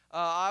taken,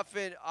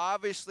 often,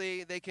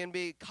 obviously, they can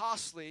be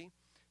costly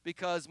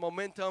because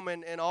momentum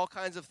and all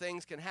kinds of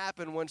things can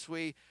happen once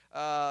we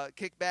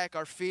kick back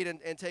our feet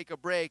and take a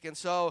break. And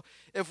so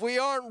if we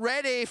aren't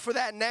ready for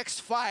that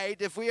next fight,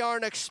 if we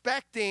aren't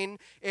expecting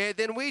it,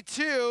 then we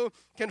too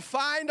can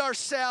find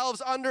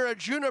ourselves under a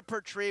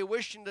juniper tree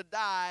wishing to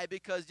die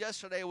because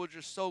yesterday was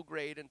just so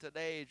great and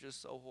today is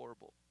just so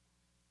horrible.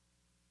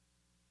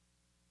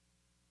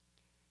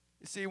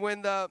 You see,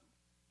 when the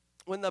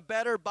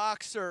better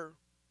boxer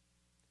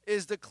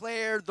is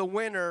declared the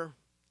winner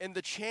and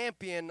the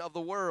champion of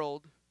the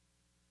world,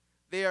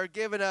 they are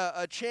given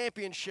a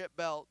championship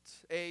belt,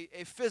 a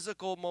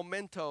physical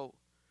memento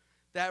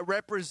that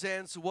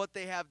represents what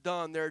they have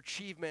done, their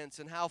achievements,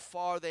 and how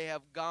far they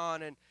have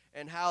gone,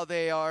 and how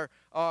they are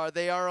on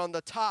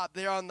the top.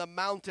 They're on the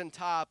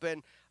mountaintop.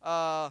 And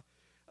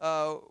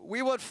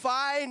we would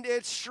find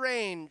it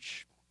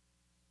strange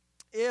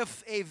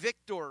if a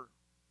victor,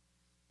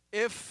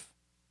 if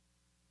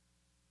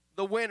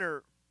the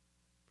winner,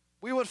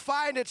 we would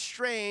find it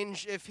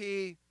strange if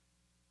he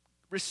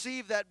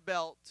received that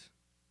belt,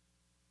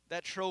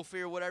 that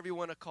trophy, or whatever you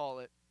want to call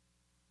it,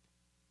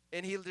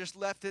 and he just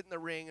left it in the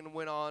ring and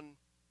went on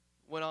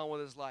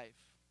with his life.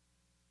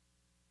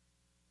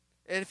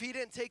 And if he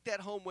didn't take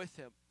that home with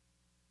him,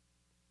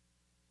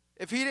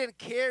 if he didn't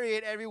carry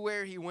it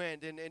everywhere he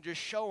went and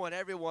just showing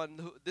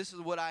everyone, this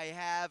is what I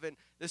have and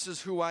this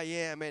is who I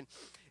am. And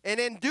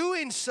in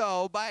doing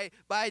so, by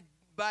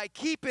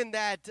keeping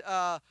that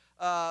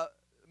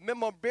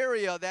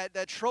memorabilia,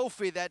 that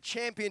trophy, that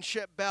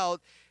championship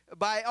belt,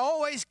 by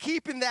always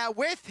keeping that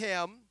with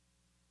him,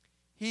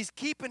 he's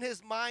keeping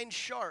his mind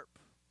sharp.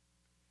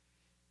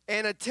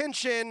 And his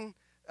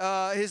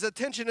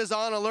attention is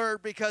on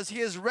alert because he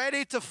is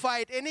ready to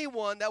fight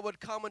anyone that would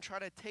come and try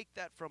to take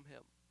that from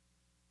him.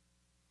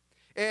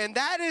 And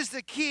that is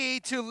the key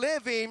to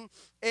living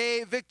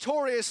a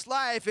victorious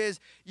life, is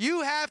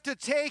you have to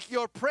take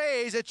your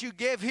praise that you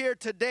give here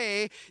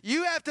today.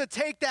 You have to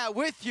take that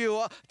with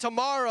you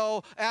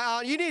tomorrow.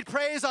 You need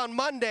praise on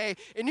Monday.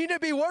 And you need to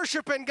be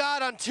worshiping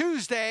God on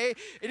Tuesday.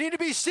 You need to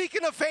be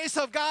seeking the face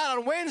of God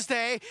on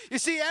Wednesday. You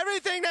see,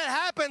 everything that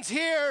happens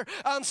here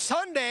on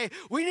Sunday,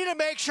 we need to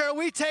make sure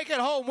we take it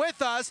home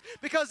with us,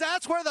 because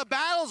that's where the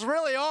battles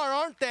really are,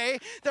 aren't they?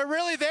 They're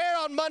really there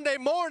on Monday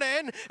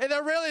morning, and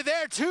they're really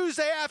there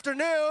Tuesday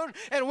afternoon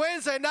and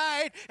Wednesday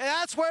night, and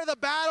that's where the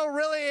battle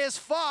really is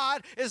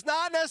fought, is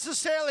not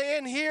necessarily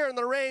in here in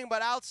the ring,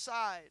 but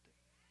outside.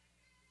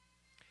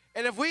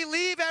 And if we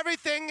leave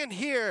everything in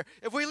here,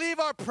 if we leave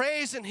our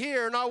praise in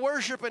here and our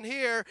worship in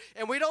here,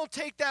 and we don't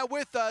take that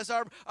with us,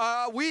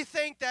 we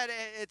think that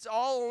it's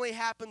all only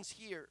happens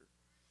here.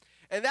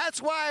 And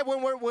that's why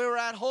when we're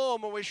at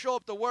home and we show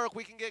up to work,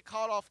 we can get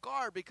caught off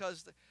guard,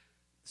 because the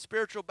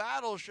spiritual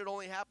battles should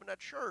only happen at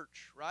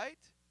church, right?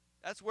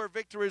 That's where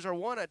victories are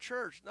won, at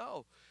church.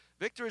 No.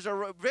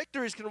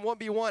 Victories can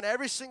be won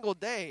every single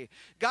day.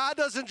 God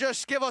doesn't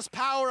just give us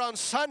power on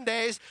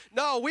Sundays.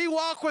 No, we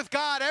walk with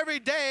God every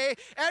day.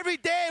 Every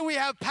day we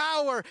have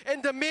power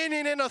and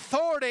dominion and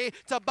authority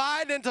to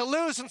bind and to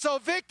loose. And so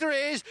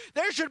victories,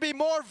 there should be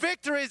more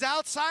victories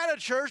outside of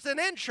church than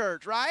in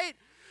church, right?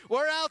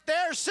 We're out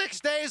there 6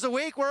 days a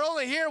week. We're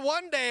only here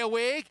 1 day a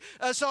week.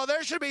 So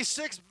there should be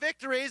 6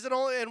 victories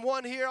and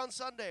one here on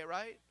Sunday,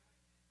 right?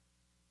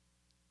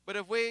 But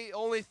if we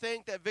only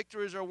think that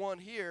victories are won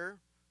here,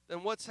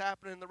 then what's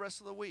happening the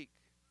rest of the week?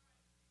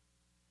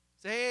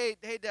 Say,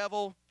 hey,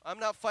 devil, I'm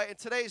not fighting.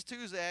 Today's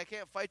Tuesday. I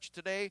can't fight you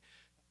today.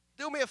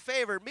 Do me a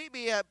favor. Meet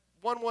me at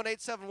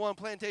 11871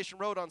 Plantation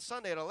Road on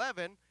Sunday at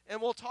 11,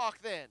 and we'll talk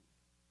then.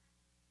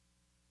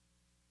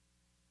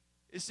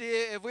 You see,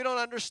 if we don't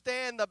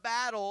understand the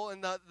battle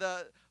and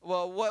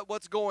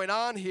what's going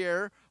on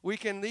here, we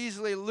can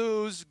easily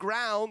lose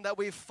ground that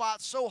we've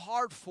fought so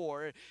hard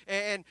for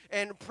and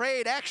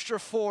prayed extra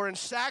for and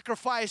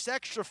sacrificed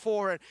extra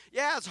for. And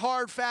yeah, it's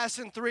hard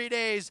fasting 3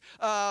 days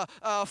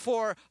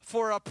for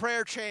a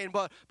prayer chain.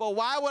 But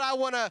why would I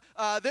want to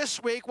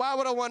this week? Why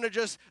would I want to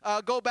just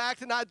go back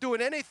to not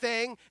doing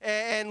anything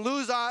and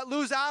lose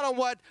out on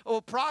what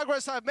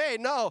progress I've made?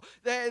 No,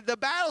 the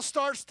battle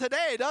starts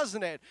today,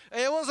 doesn't it?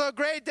 It was a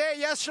great day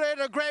yesterday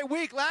and a great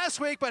week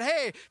last week. But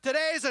hey,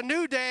 today's a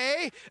new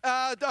day,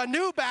 a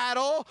new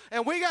battle,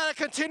 and we got to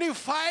continue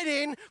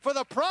fighting for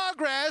the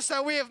progress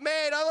that we have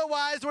made.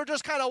 Otherwise, we're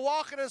just kind of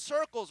walking in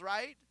circles,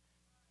 right?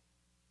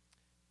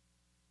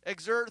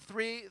 Exert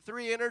three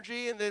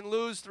energy and then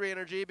lose 3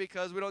 energy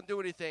because we don't do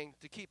anything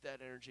to keep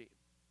that energy.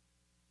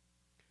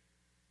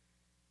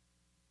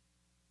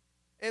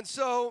 And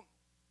so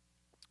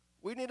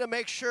we need to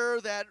make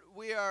sure that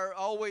we are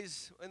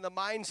always in the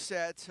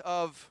mindset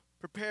of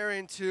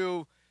preparing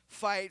to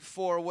fight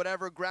for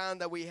whatever ground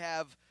that we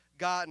have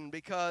gotten,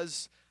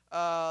 because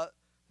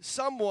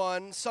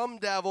someone, some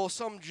devil,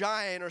 some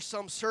giant, or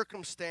some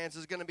circumstance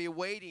is going to be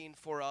waiting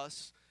for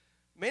us,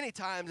 many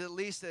times at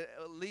least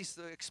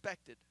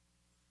expected.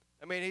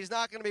 I mean, he's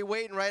not going to be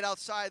waiting right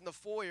outside in the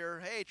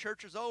foyer. Hey,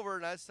 church is over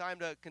and it's time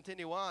to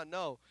continue on.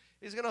 No,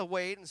 he's going to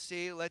wait and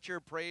see, let your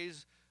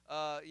praise,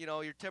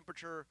 your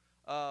temperature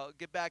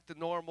get back to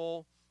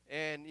normal,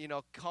 and,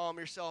 calm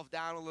yourself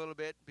down a little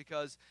bit,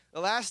 because the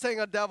last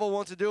thing a devil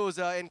wants to do is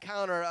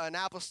encounter an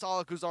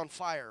apostolic who's on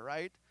fire,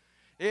 right?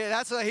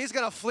 Yeah, he's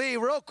going to flee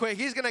real quick.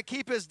 He's going to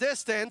keep his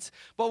distance.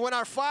 But when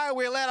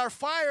we let our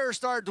fire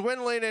start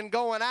dwindling and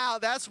going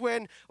out, that's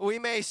when we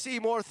may see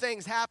more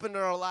things happen in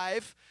our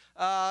life.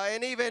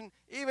 And even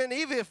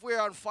if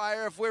we're on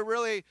fire, if we're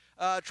really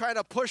trying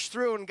to push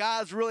through and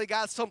God's really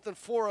got something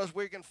for us,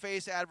 we can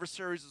face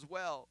adversaries as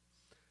well.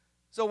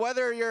 So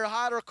whether you're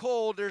hot or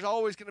cold, there's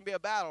always going to be a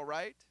battle,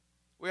 right?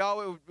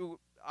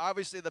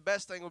 Obviously, the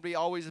best thing would be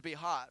always to be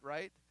hot,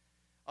 right?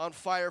 On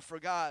fire for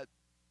God.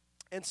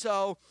 And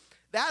so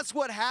that's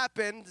what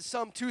happened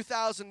some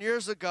 2,000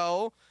 years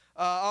ago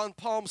on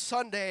Palm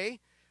Sunday.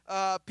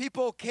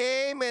 People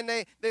came and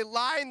they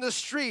lined the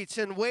streets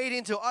and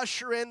waiting to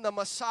usher in the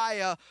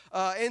Messiah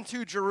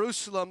into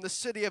Jerusalem, the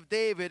city of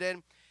David.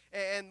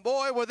 And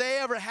boy, were they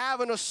ever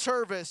having a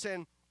service.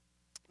 And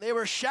they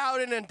were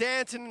shouting and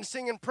dancing and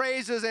singing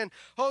praises and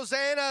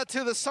Hosanna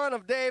to the Son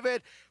of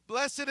David.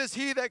 Blessed is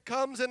he that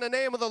comes in the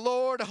name of the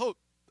Lord.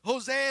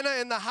 Hosanna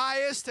in the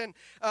highest. And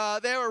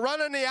they were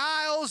running the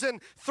aisles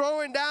and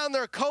throwing down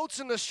their coats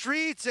in the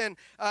streets, and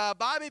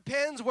bobby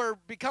pins were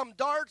become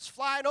darts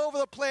flying over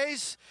the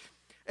place,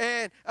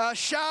 and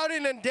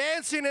shouting and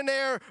dancing, and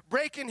they're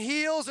breaking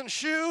heels and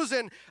shoes,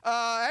 and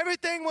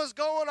everything was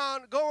going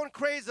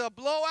crazy. A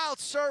blowout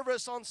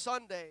service on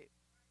Sunday.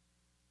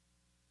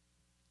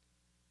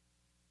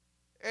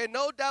 And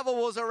no devil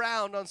was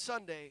around on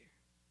Sunday.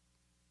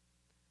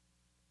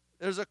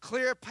 There's a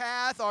clear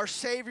path. Our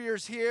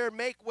Savior's here.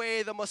 Make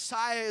way. The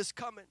Messiah is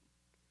coming.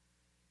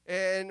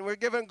 And we're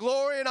giving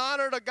glory and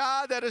honor to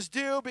God that is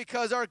due,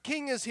 because our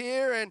King is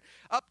here. And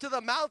up to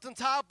the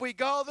mountaintop we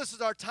go. This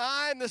is our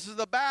time. This is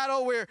the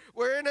battle.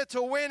 We're in it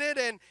to win it.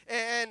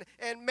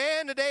 And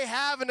man, today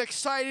have an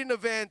exciting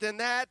event. And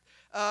that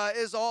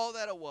is all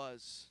that it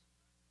was.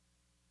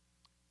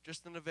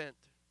 Just an event.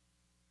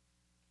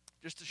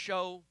 Just a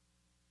show.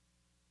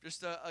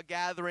 Just a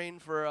gathering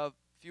for a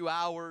few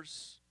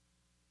hours.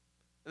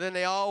 And then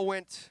they all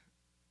went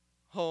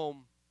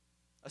home.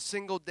 A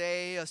single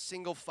day, a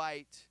single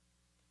fight.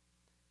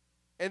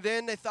 And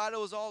then they thought it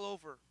was all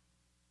over.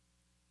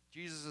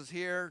 Jesus is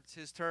here. It's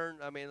his turn.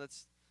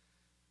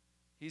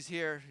 He's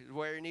here. He's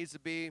where he needs to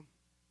be.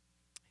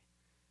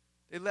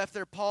 They left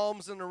their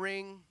palms in the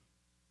ring.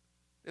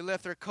 They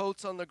left their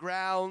coats on the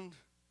ground.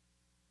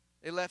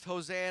 They left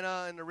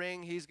Hosanna in the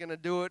ring. He's going to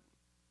do it.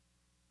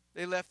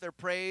 They left their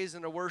praise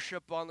and their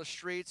worship on the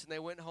streets, and they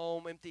went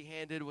home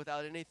empty-handed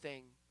without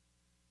anything.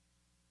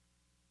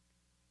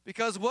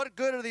 Because what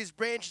good are these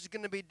branches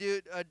going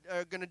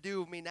to do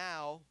with me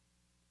now?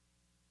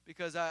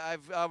 Because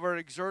I've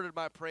already exerted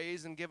my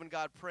praise and given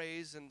God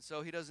praise, and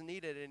so he doesn't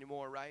need it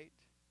anymore, right?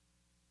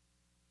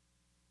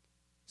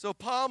 So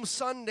Palm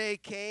Sunday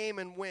came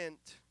and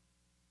went.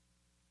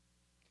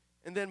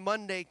 And then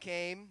Monday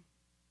came.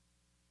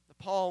 The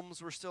palms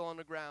were still on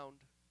the ground.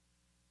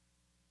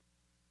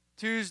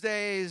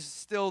 Tuesday is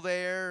still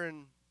there,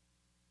 and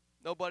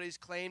nobody's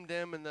claimed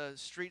him, and the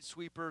street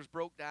sweepers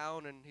broke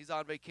down, and he's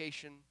on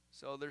vacation,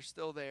 so they're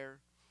still there.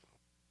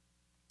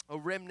 A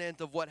remnant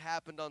of what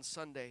happened on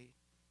Sunday.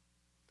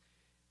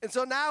 And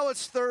so now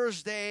it's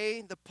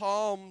Thursday. The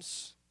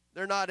palms,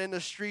 they're not in the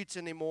streets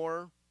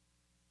anymore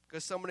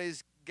because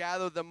somebody's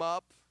gathered them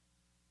up.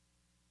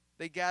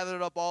 They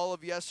gathered up all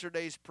of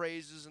yesterday's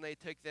praises, and they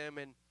took them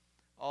and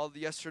all of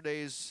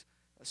yesterday's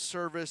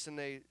service, and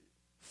they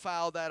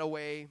filed that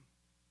away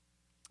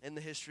in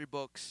the history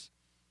books.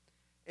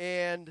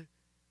 And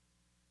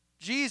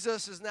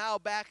Jesus is now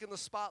back in the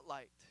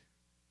spotlight.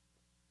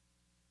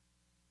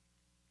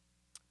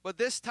 But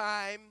this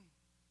time,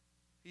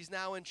 he's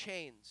now in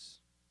chains.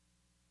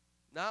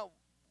 Not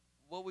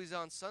what was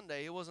on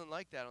Sunday. It wasn't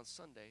like that on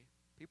Sunday.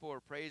 People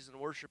were praising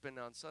and worshiping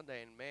on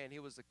Sunday, and man, he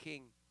was the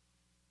king.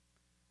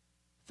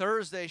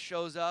 Thursday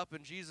shows up,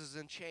 and Jesus is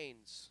in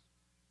chains.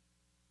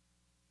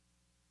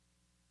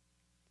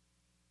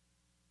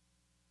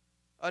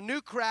 A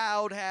new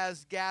crowd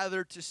has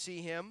gathered to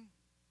see him.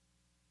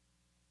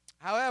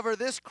 However,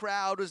 this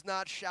crowd is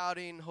not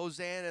shouting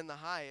Hosanna in the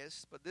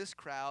highest, but this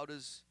crowd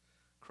is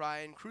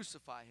crying,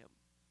 crucify him.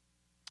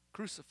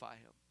 Crucify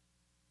him.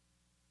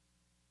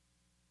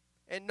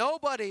 And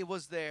nobody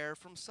was there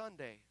from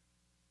Sunday.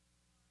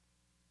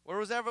 Where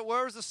was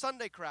the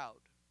Sunday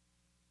crowd?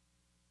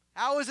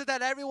 How is it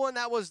that everyone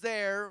that was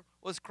there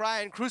was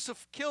crying,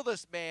 kill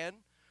this man?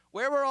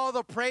 Where were all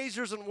the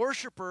praisers and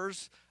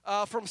worshipers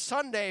from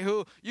Sunday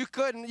who you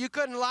couldn't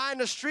line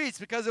the streets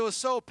because it was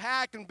so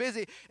packed and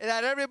busy, and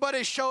that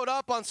everybody showed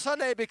up on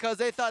Sunday because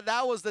they thought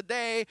that was the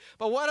day?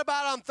 But what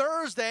about on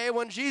Thursday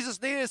when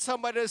Jesus needed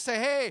somebody to say,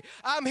 hey,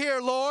 I'm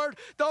here, Lord.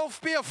 Don't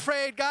be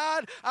afraid,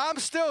 God. I'm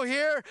still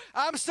here.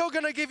 I'm still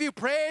going to give you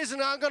praise,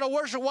 and I'm going to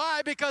worship.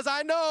 Why? Because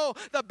I know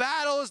the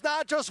battle is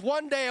not just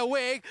one day a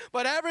week,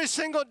 but every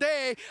single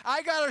day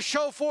I got to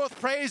show forth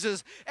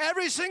praises.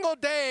 Every single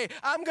day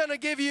I'm going to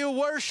give you you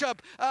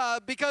worship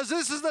because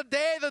this is the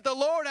day that the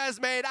Lord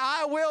has made.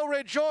 I will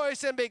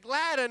rejoice and be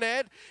glad in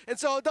it. And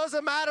so it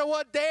doesn't matter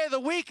what day of the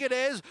week it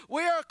is.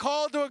 We are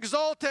called to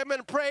exalt him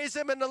and praise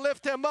him and to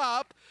lift him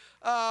up.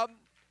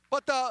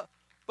 But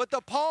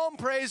the palm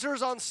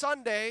praisers on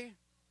Sunday,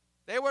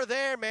 they were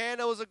there, man.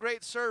 It was a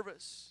great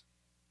service.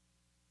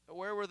 But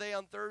where were they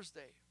on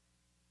Thursday?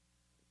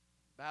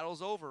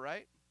 Battle's over,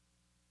 right?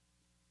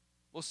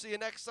 We'll see you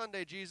next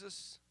Sunday,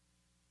 Jesus.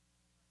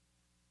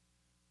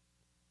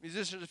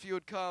 Musicians, if you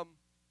would come.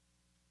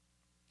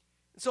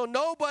 And so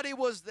nobody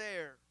was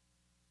there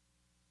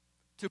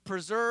to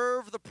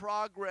preserve the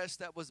progress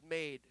that was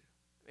made.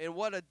 And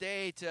what a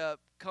day to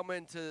come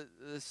into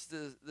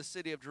the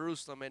city of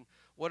Jerusalem. And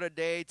what a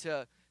day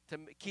to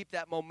keep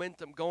that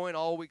momentum going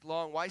all week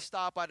long. Why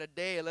stop at a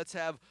day? Let's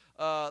have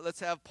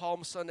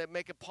Palm Sunday,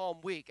 make it Palm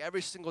Week.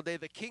 Every single day,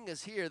 the King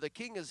is here. The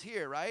King is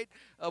here, right?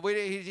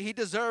 He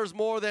deserves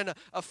more than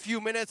a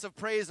few minutes of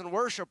praise and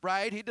worship,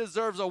 right? He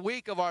deserves a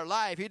week of our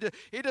life.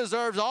 He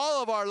deserves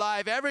all of our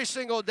life every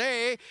single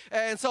day.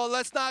 And so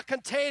let's not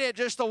contain it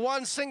just to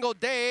one single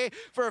day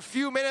for a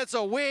few minutes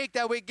a week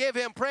that we give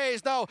him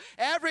praise. No,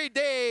 every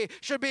day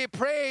should be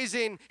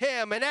praising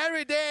him. And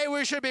every day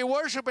we should be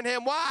worshiping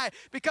him. Why?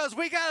 Because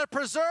we got to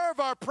preserve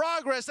our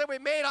progress that we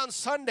made on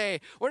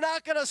Sunday. We're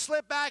not going to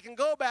slip back and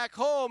go back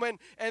home and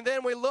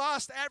then we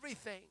lost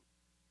everything.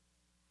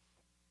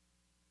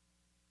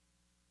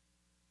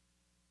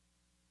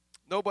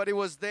 Nobody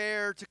was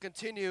there to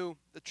continue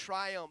the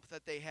triumph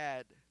that they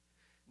had.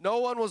 No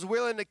one was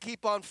willing to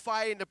keep on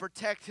fighting to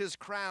protect his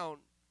crown.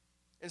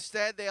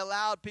 Instead, they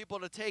allowed people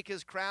to take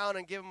his crown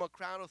and give him a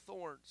crown of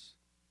thorns.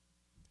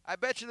 I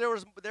bet you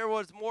there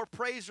was more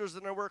praisers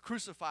than there were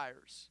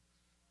crucifiers.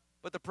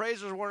 But the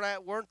praisers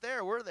weren't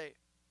there, were they?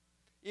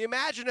 You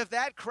imagine if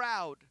that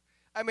crowd,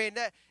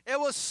 it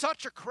was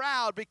such a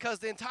crowd because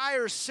the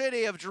entire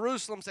city of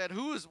Jerusalem said,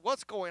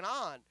 what's going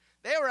on?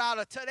 They were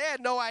they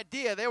had no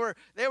idea. They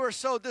were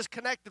so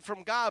disconnected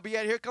from God. But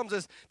yet here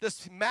comes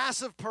this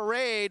massive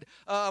parade,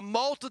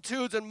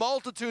 multitudes and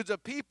multitudes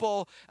of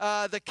people.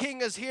 The King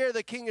is here,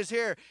 the King is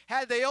here.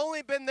 Had they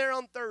only been there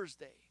on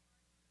Thursday,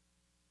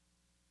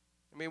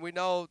 we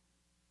know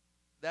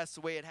that's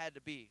the way it had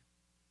to be.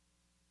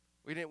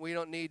 We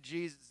don't need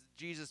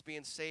Jesus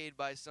being saved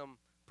by some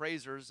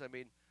praisers.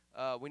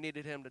 We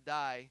needed him to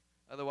die.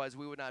 Otherwise,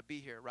 we would not be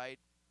here, right?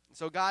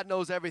 So God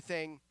knows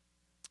everything.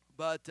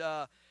 But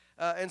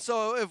and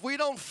so if we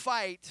don't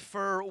fight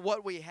for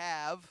what we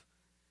have,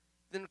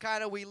 then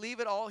kind of we leave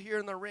it all here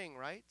in the ring,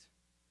 right?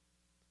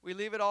 We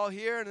leave it all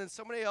here, and then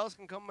somebody else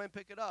can come and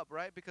pick it up,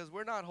 right? Because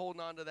we're not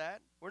holding on to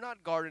that. We're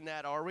not guarding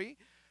that, are we?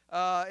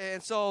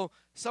 And so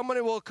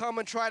somebody will come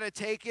and try to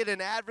take it,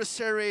 an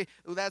adversary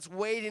that's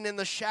waiting in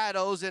the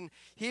shadows, and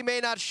he may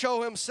not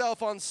show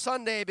himself on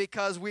Sunday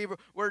because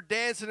we're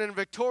dancing and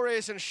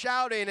victorious and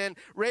shouting and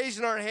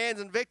raising our hands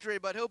in victory,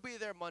 but he'll be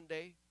there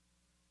Monday.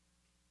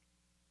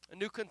 A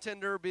new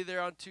contender will be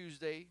there on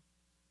Tuesday.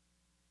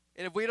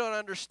 And if we don't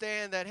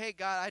understand that, hey,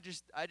 God,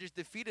 I just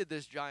defeated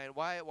this giant,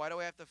 why do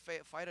I have to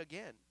fight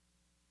again?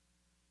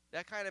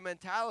 That kind of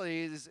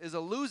mentality is a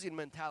losing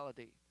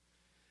mentality.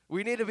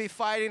 We need to be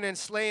fighting and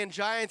slaying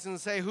giants and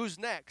say, who's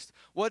next?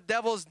 What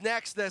devil's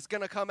next that's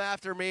going to come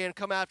after me and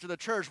come after the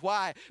church?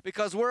 Why?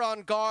 Because we're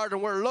on guard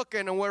and we're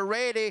looking and we're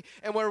ready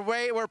and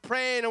we're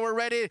praying and we're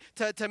ready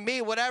to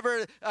meet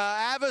whatever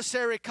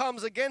adversary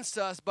comes against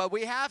us. But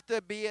we have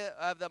to be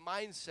of the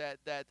mindset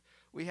that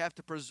we have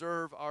to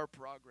preserve our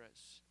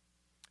progress.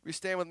 Will you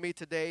stand with me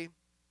today?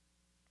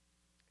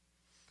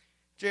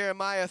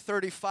 Jeremiah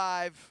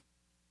 35.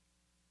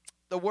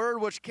 The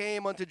word which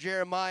came unto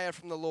Jeremiah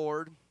from the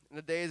Lord in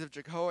the days of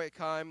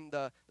Jehoiakim,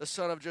 the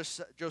son of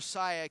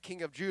Josiah,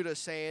 king of Judah,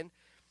 saying,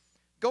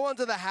 Go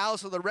unto the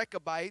house of the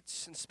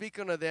Rechabites, and speak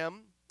unto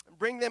them, and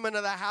bring them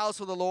into the house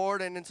of the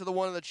Lord, and into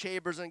one of the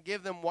chambers, and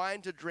give them wine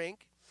to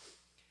drink.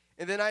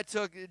 And then I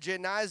took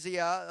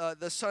Jeniziah,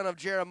 the son of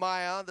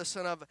Jeremiah, the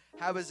son of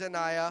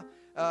Habazaniah,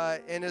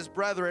 and his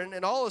brethren,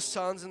 and all his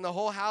sons, and the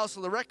whole house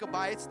of the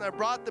Rechabites, and I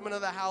brought them into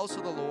the house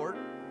of the Lord,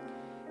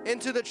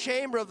 into the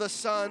chamber of the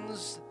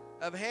sons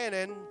of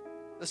Hanan,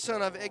 the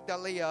son of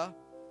Igdaliah,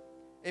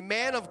 a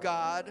man of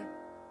God,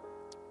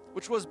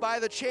 which was by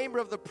the chamber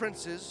of the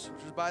princes,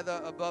 which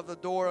was above the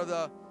door of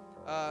the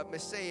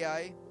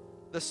Messiah,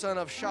 the son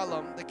of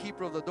Shallum, the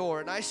keeper of the door.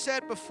 And I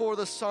set before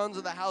the sons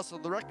of the house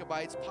of the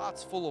Rechabites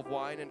pots full of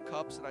wine and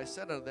cups, and I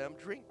said unto them,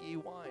 Drink ye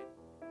wine.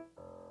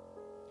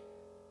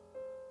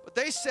 But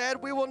they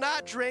said, We will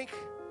not drink,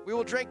 we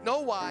will drink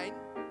no wine.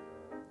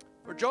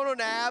 For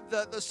Jonadab,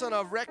 the son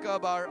of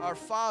Rechab, our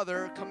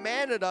father,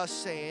 commanded us,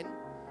 saying,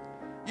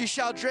 Ye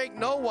shall drink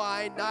no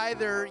wine,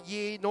 neither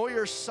ye nor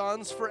your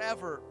sons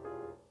forever.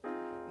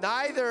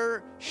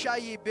 Neither shall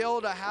ye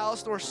build a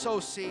house, nor sow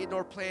seed,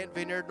 nor plant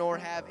vineyard, nor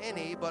have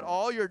any, but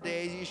all your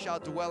days ye shall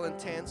dwell in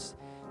tents,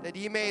 that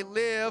ye may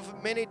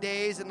live many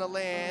days in the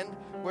land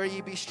where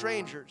ye be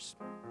strangers.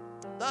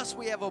 Thus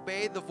we have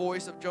obeyed the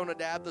voice of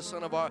Jonadab, the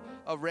son of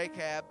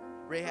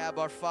Rahab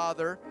our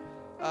father,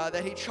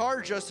 that he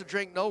charged us to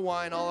drink no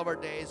wine all of our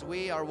days,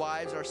 we, our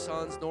wives, our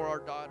sons, nor our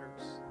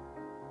daughters.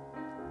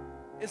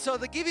 And so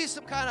to give you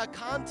some kind of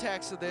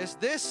context of this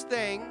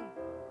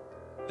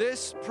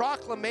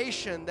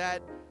proclamation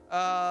that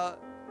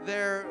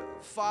their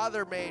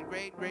father made,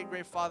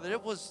 great father,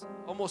 it was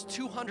almost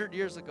 200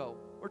 years ago.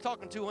 We're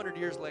talking 200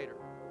 years later.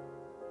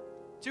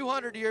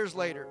 200 years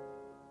later.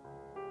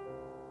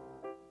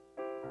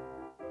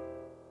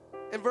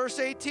 In verse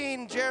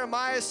 18,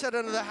 Jeremiah said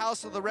unto the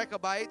house of the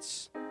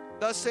Rechabites,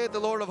 Thus saith the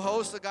Lord of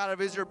hosts, the God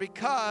of Israel,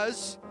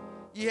 because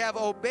ye have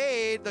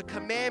obeyed the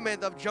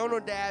commandment of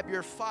Jonadab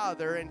your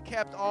father, and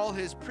kept all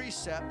his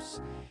precepts,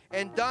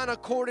 and done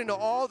according to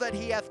all that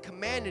he hath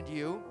commanded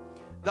you.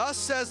 Thus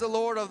says the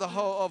Lord of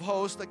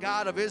hosts, the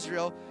God of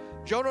Israel,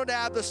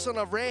 Jonadab the son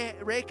of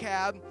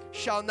Rechab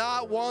shall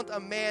not want a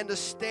man to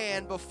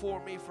stand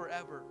before me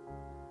forever.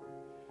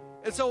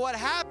 And so what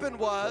happened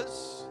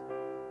was,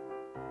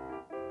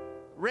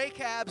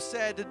 Rechab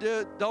said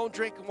don't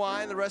drink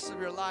wine the rest of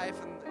your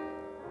life, and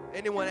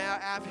anyone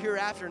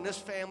hereafter in this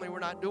family, we're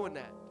not doing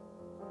that.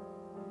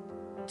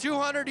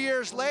 200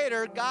 years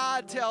later,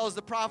 God tells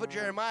the prophet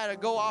Jeremiah to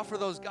go offer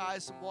those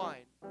guys some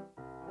wine.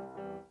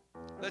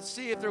 Let's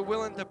see if they're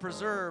willing to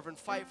preserve and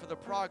fight for the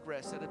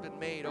progress that had been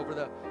made over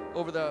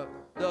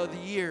the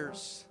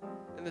years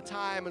and the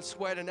time and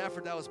sweat and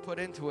effort that was put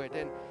into it.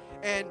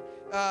 And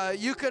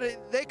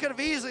they could have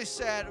easily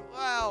said,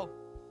 well,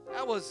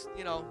 that was,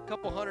 a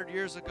couple hundred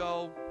years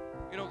ago.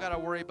 We don't got to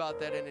worry about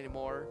that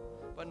anymore.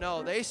 But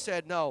no, they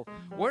said, no,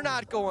 we're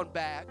not going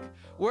back.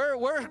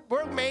 We're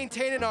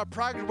maintaining our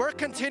progress. We're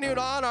continuing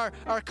on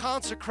our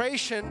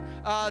consecration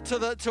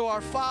to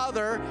our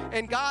Father.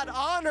 And God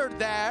honored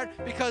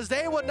that because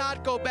they would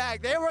not go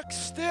back. They were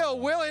still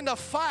willing to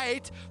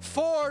fight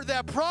for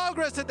the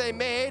progress that they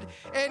made.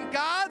 And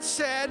God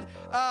said,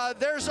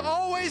 there's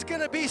always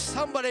going to be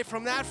somebody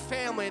from that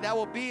family that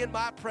will be in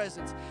my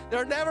presence.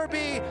 There'll never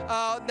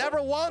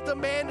want a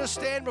man to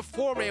stand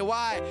before me.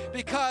 Why?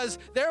 Because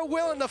they're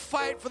willing to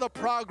fight for the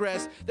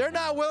progress. They're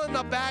not willing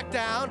to back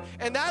down,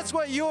 and that's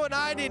what you and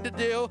I need to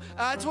do.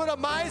 That's what a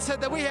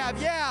mindset that we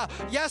have.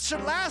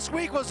 Last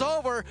week was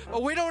over,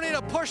 but we don't need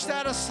to push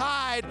that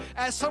aside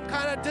as some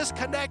kind of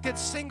disconnected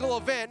single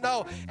event.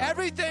 No,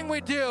 everything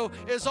we do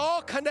is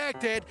all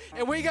connected,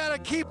 and we got to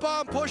keep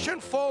on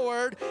pushing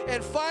forward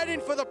and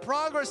fighting for the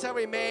progress that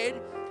we made.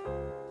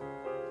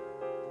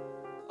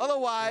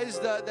 Otherwise,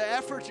 the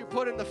effort you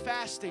put into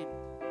fasting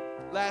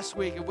last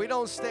week, if we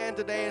don't stand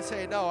today and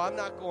say, no, I'm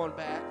not going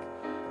back,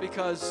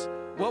 because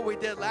what we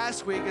did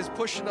last week is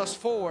pushing us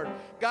forward.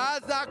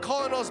 God's not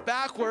calling us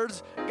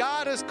backwards.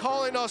 God is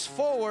calling us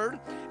forward.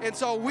 And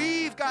so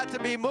we've got to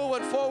be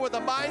moving forward with the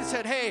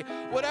mindset, hey,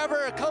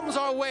 whatever comes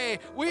our way,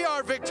 we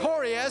are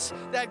victorious,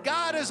 that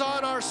God is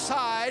on our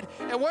side,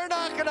 and we're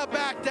not going to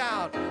back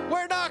down.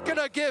 We're not going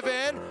to give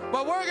in,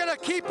 but we're going to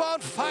keep on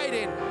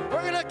fighting.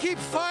 We're going to keep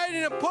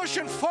fighting and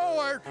pushing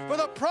forward for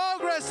the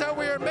progress that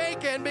we are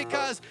making,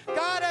 because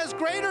God has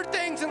greater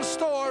things in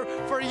store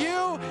for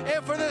you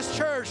and for this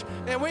church.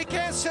 And we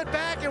can't sit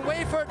back and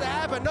wait for it to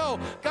happen. No,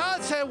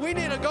 God said we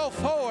need to go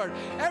forward.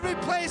 Every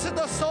place that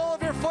the sole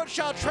of your foot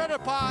shall tread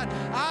upon,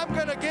 I'm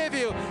going to give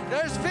you.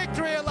 There's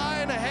victory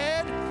lying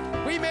ahead.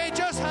 We may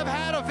just have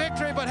had a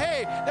victory, but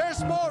hey,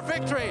 there's more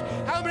victory.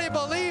 How many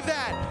believe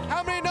that?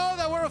 How many know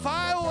that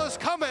revival is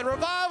coming?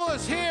 Revival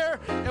is here,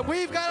 and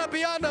we've got to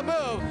be on the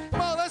move.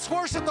 Come on, let's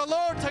worship the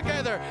Lord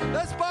together.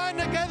 Let's bind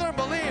together and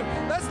believe.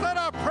 Let's let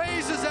our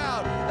praises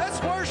out.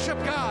 Let's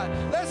worship God.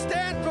 Let's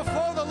stand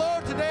before the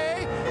Lord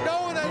today,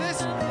 knowing that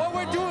this what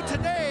we're doing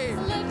today,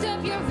 lift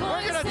up your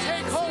voice, we're going to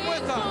take home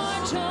with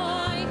us.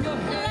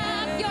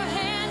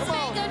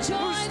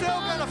 Who's still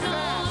going to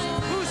fast?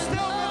 Who's still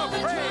going to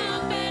pray?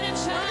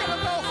 We're going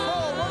to go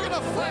forward. We're going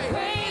to fight.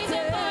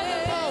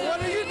 Oh, what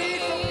do you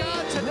need from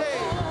God today?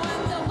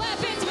 The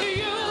weapons we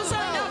use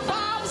are the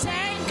bombs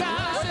and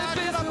guns.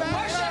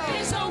 Worship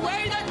is the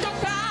way that the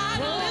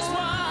battle is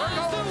won.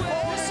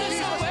 This is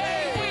the way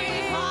we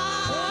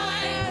fight.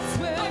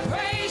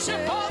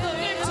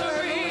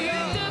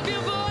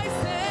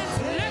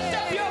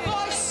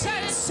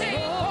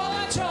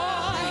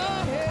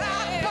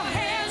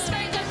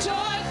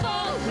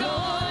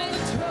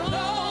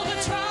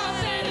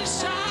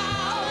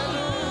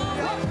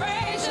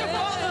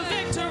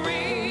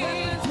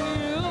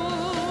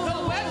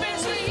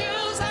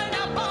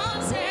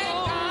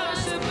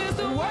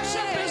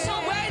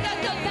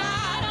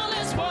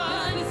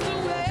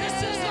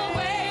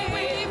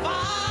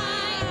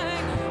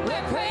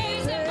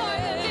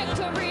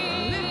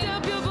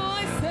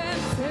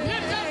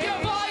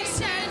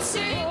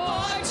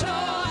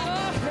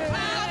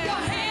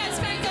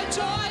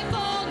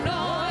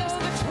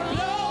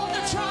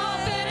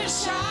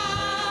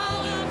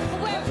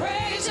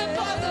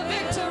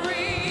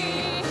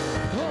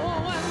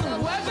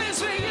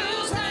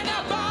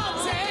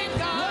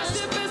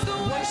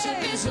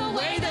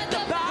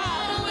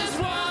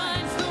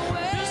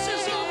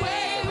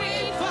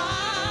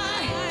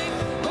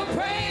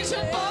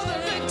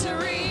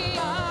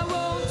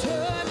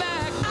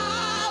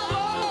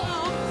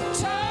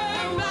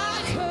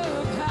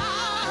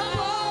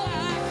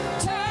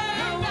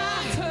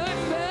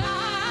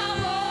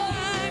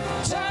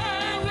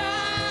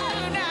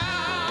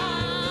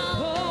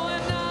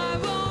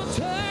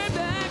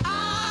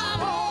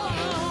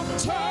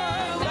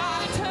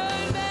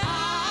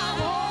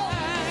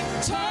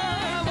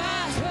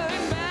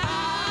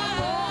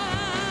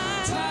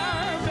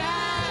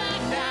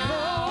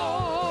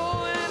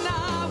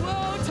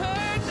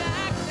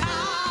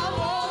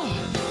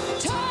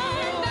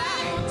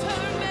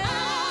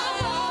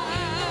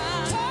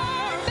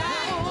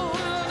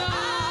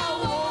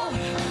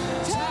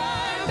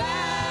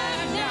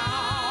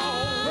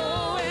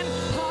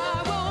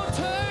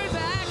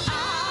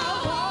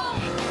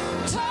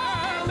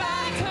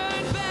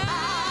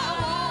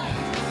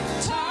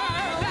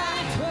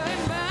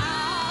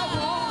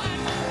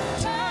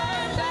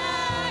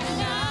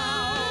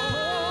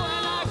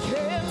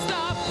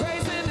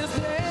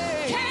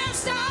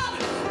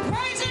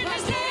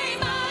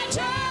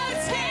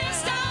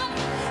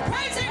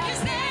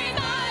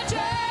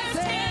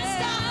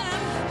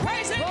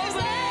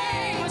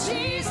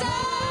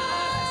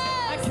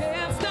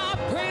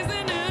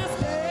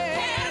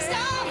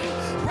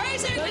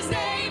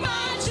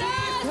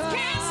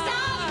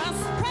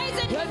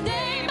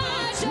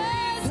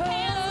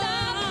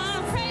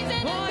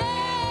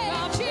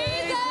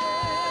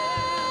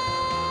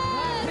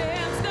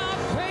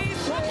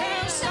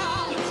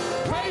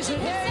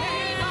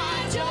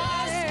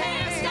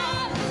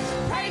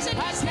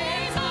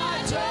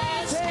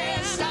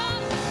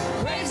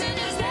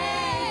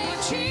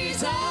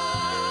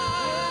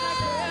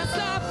 can't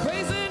stop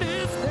praising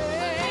His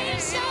name.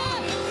 Can't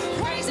stop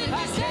praising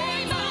His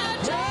name. I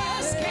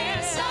just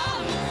can't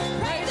stop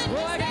praising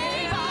His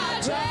name. I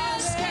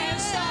just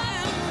can't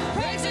stop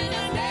praising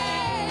His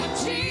name,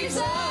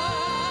 Jesus.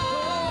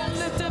 Oh,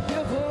 lift up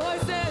your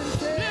voice and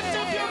sing. Lift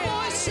up your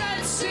voice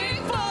and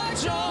sing for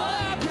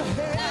joy.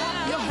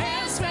 Clap your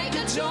hands, make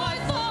a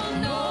joyful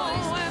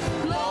noise.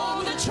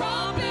 Blow the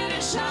trumpet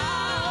and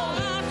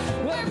shout.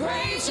 We're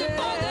praising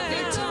for the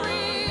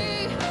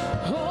victory.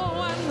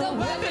 Oh, and the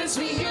weapons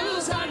we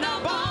use are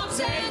not bombs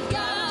and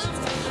guns.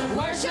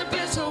 Worship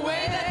is the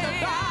way that the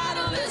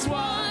battle is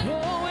won.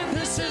 Oh, and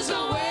this is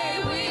the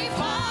way we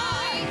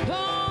fight.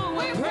 Oh,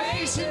 we're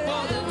praising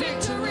for the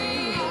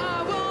victory.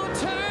 I won't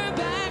turn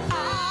back.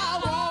 I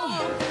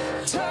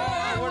won't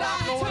turn We're not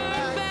back.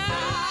 going back.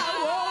 I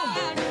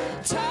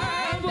won't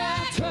turn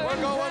back.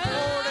 We're going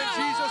forward in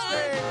Jesus'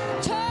 name.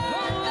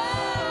 Turn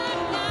back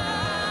now.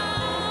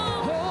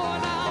 Oh,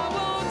 and I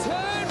won't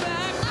turn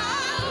back. I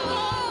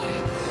won't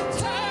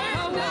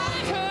turn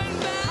back. Turn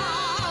back.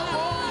 I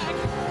won't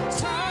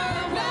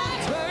turn back.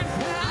 Turn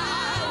back.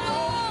 I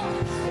won't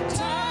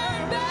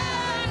turn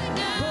back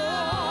now.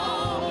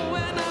 Oh,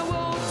 and I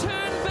won't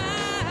turn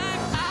back.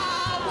 I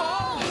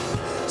won't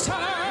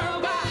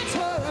turn back.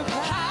 Turn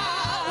back.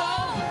 I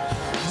won't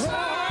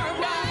turn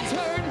back.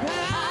 Turn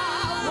back.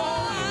 I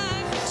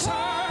won't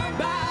turn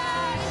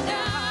back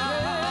now.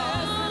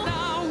 And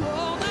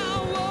I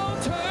won't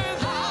turn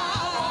back.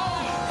 I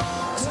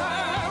won't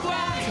turn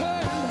back.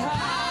 Turn back.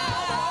 I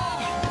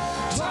won't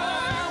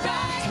turn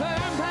back.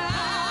 Turn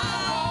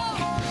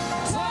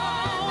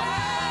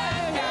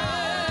back.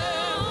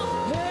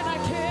 And I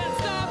can't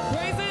stop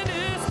praising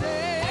His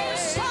name. Can't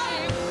stop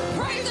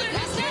praising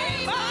His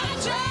name. I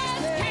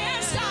just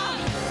can't stop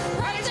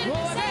praising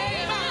His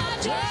name. I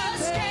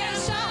just can't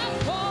stop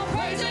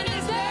praising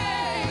His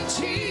name,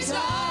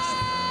 Jesus.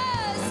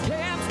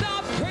 Can't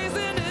stop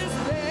praising His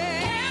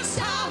name. Can't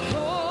stop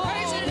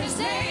praising His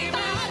name.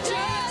 I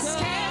just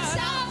can't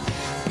stop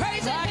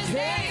praising His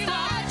name.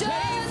 I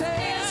just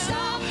can't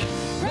stop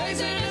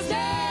praising His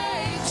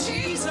name,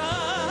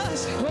 Jesus.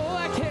 Oh,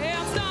 I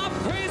can't stop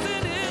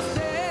praising His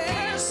name.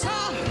 Can't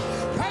stop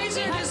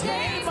praising His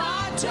name.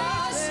 I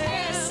just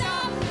can't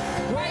stop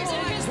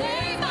praising His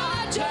name.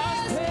 I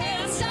just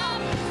can't stop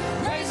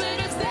praising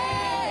His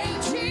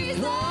name,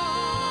 Jesus.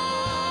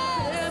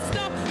 Can't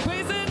stop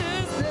praising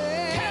His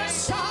name. Can't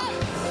stop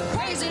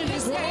praising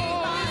His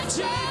name. I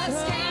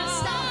just can't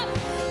stop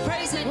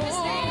praising His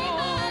name.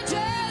 I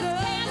just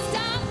can't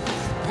stop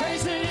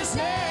praising His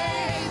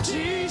name,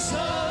 Jesus.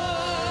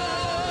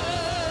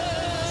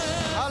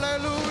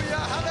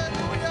 Hallelujah,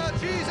 hallelujah,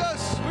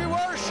 Jesus. We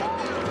worship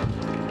you.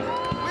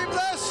 We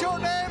bless your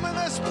name in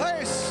this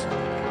place.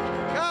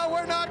 God,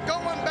 we're not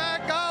going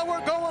back. God,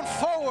 we're going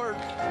forward.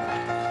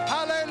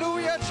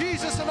 Hallelujah,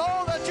 Jesus, and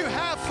all that you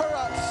have for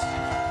us.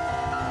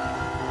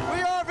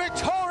 We are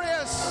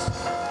victorious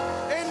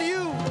in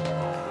you.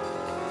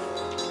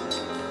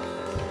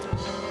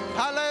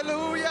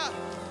 Hallelujah.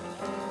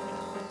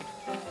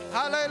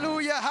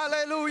 Hallelujah,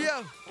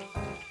 hallelujah.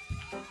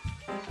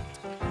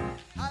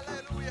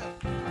 Hallelujah.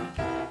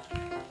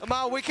 Come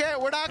on,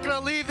 we're not going to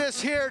leave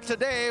this here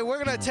today.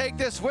 We're going to take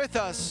this with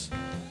us.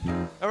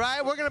 All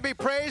right? We're going to be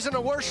praising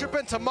and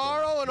worshiping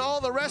tomorrow and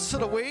all the rest of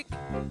the week.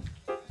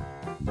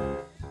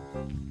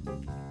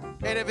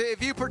 And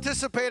if you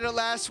participated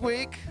last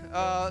week,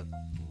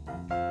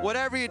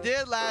 whatever you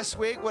did last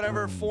week,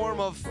 whatever form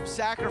of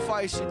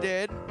sacrifice you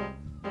did,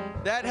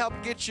 that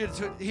helped get you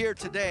here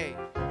today.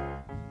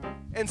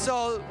 And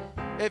so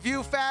if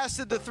you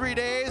fasted the 3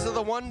 days or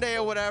the 1 day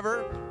or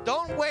whatever,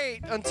 don't wait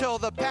until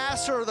the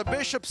pastor or the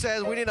bishop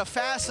says we need to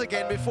fast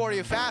again before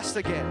you fast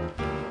again.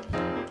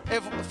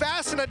 If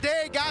fasting a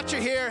day got you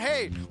here,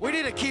 hey, we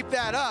need to keep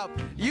that up.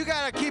 You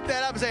got to keep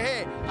that up and say,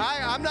 hey,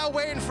 I'm not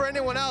waiting for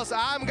anyone else.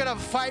 I'm going to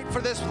fight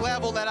for this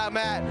level that I'm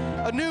at.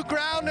 A new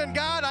ground in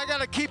God, I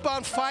got to keep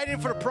on fighting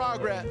for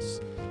progress.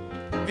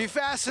 If you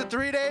fasted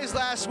 3 days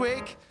last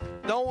week,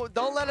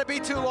 don't let it be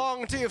too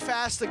long until you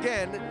fast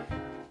again.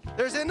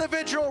 There's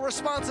individual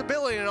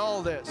responsibility in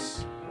all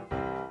this.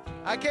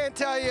 I can't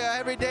tell you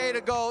every day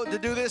to go to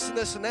do this and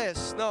this and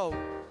this. No.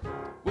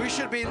 We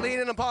should be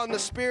leaning upon the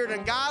Spirit,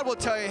 and God will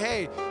tell you,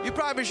 hey, you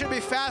probably should be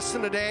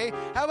fasting today.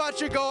 How about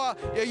you go,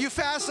 you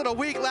fasted a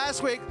week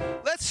last week.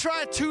 Let's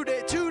try 2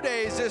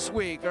 days this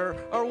week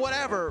or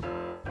whatever.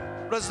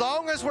 But as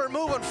long as we're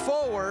moving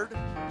forward,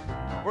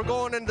 we're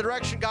going in the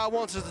direction God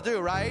wants us to do,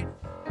 right?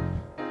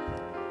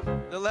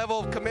 The level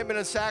of commitment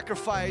and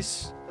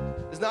sacrifice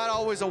is not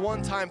always a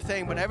one-time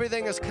thing, but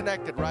everything is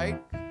connected, right?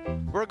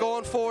 We're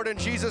going forward in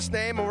Jesus'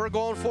 name, and we're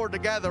going forward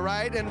together,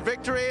 right? In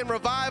victory and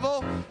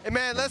revival.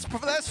 Amen. Let's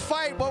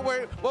fight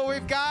what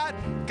we've got.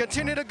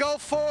 Continue to go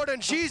forward in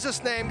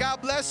Jesus' name.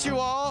 God bless you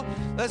all.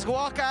 Let's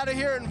walk out of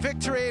here in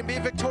victory and be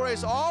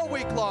victorious all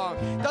week long.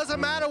 Doesn't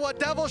matter what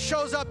devil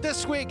shows up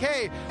this week.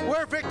 Hey,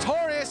 we're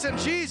victorious in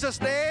Jesus'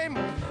 name,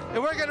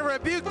 and we're going to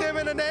rebuke them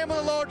in the name of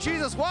the Lord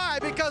Jesus. Why?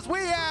 Because we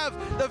have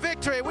the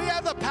victory. We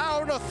have the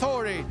power and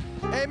authority.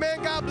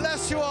 Amen. God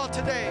bless you all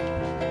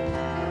today.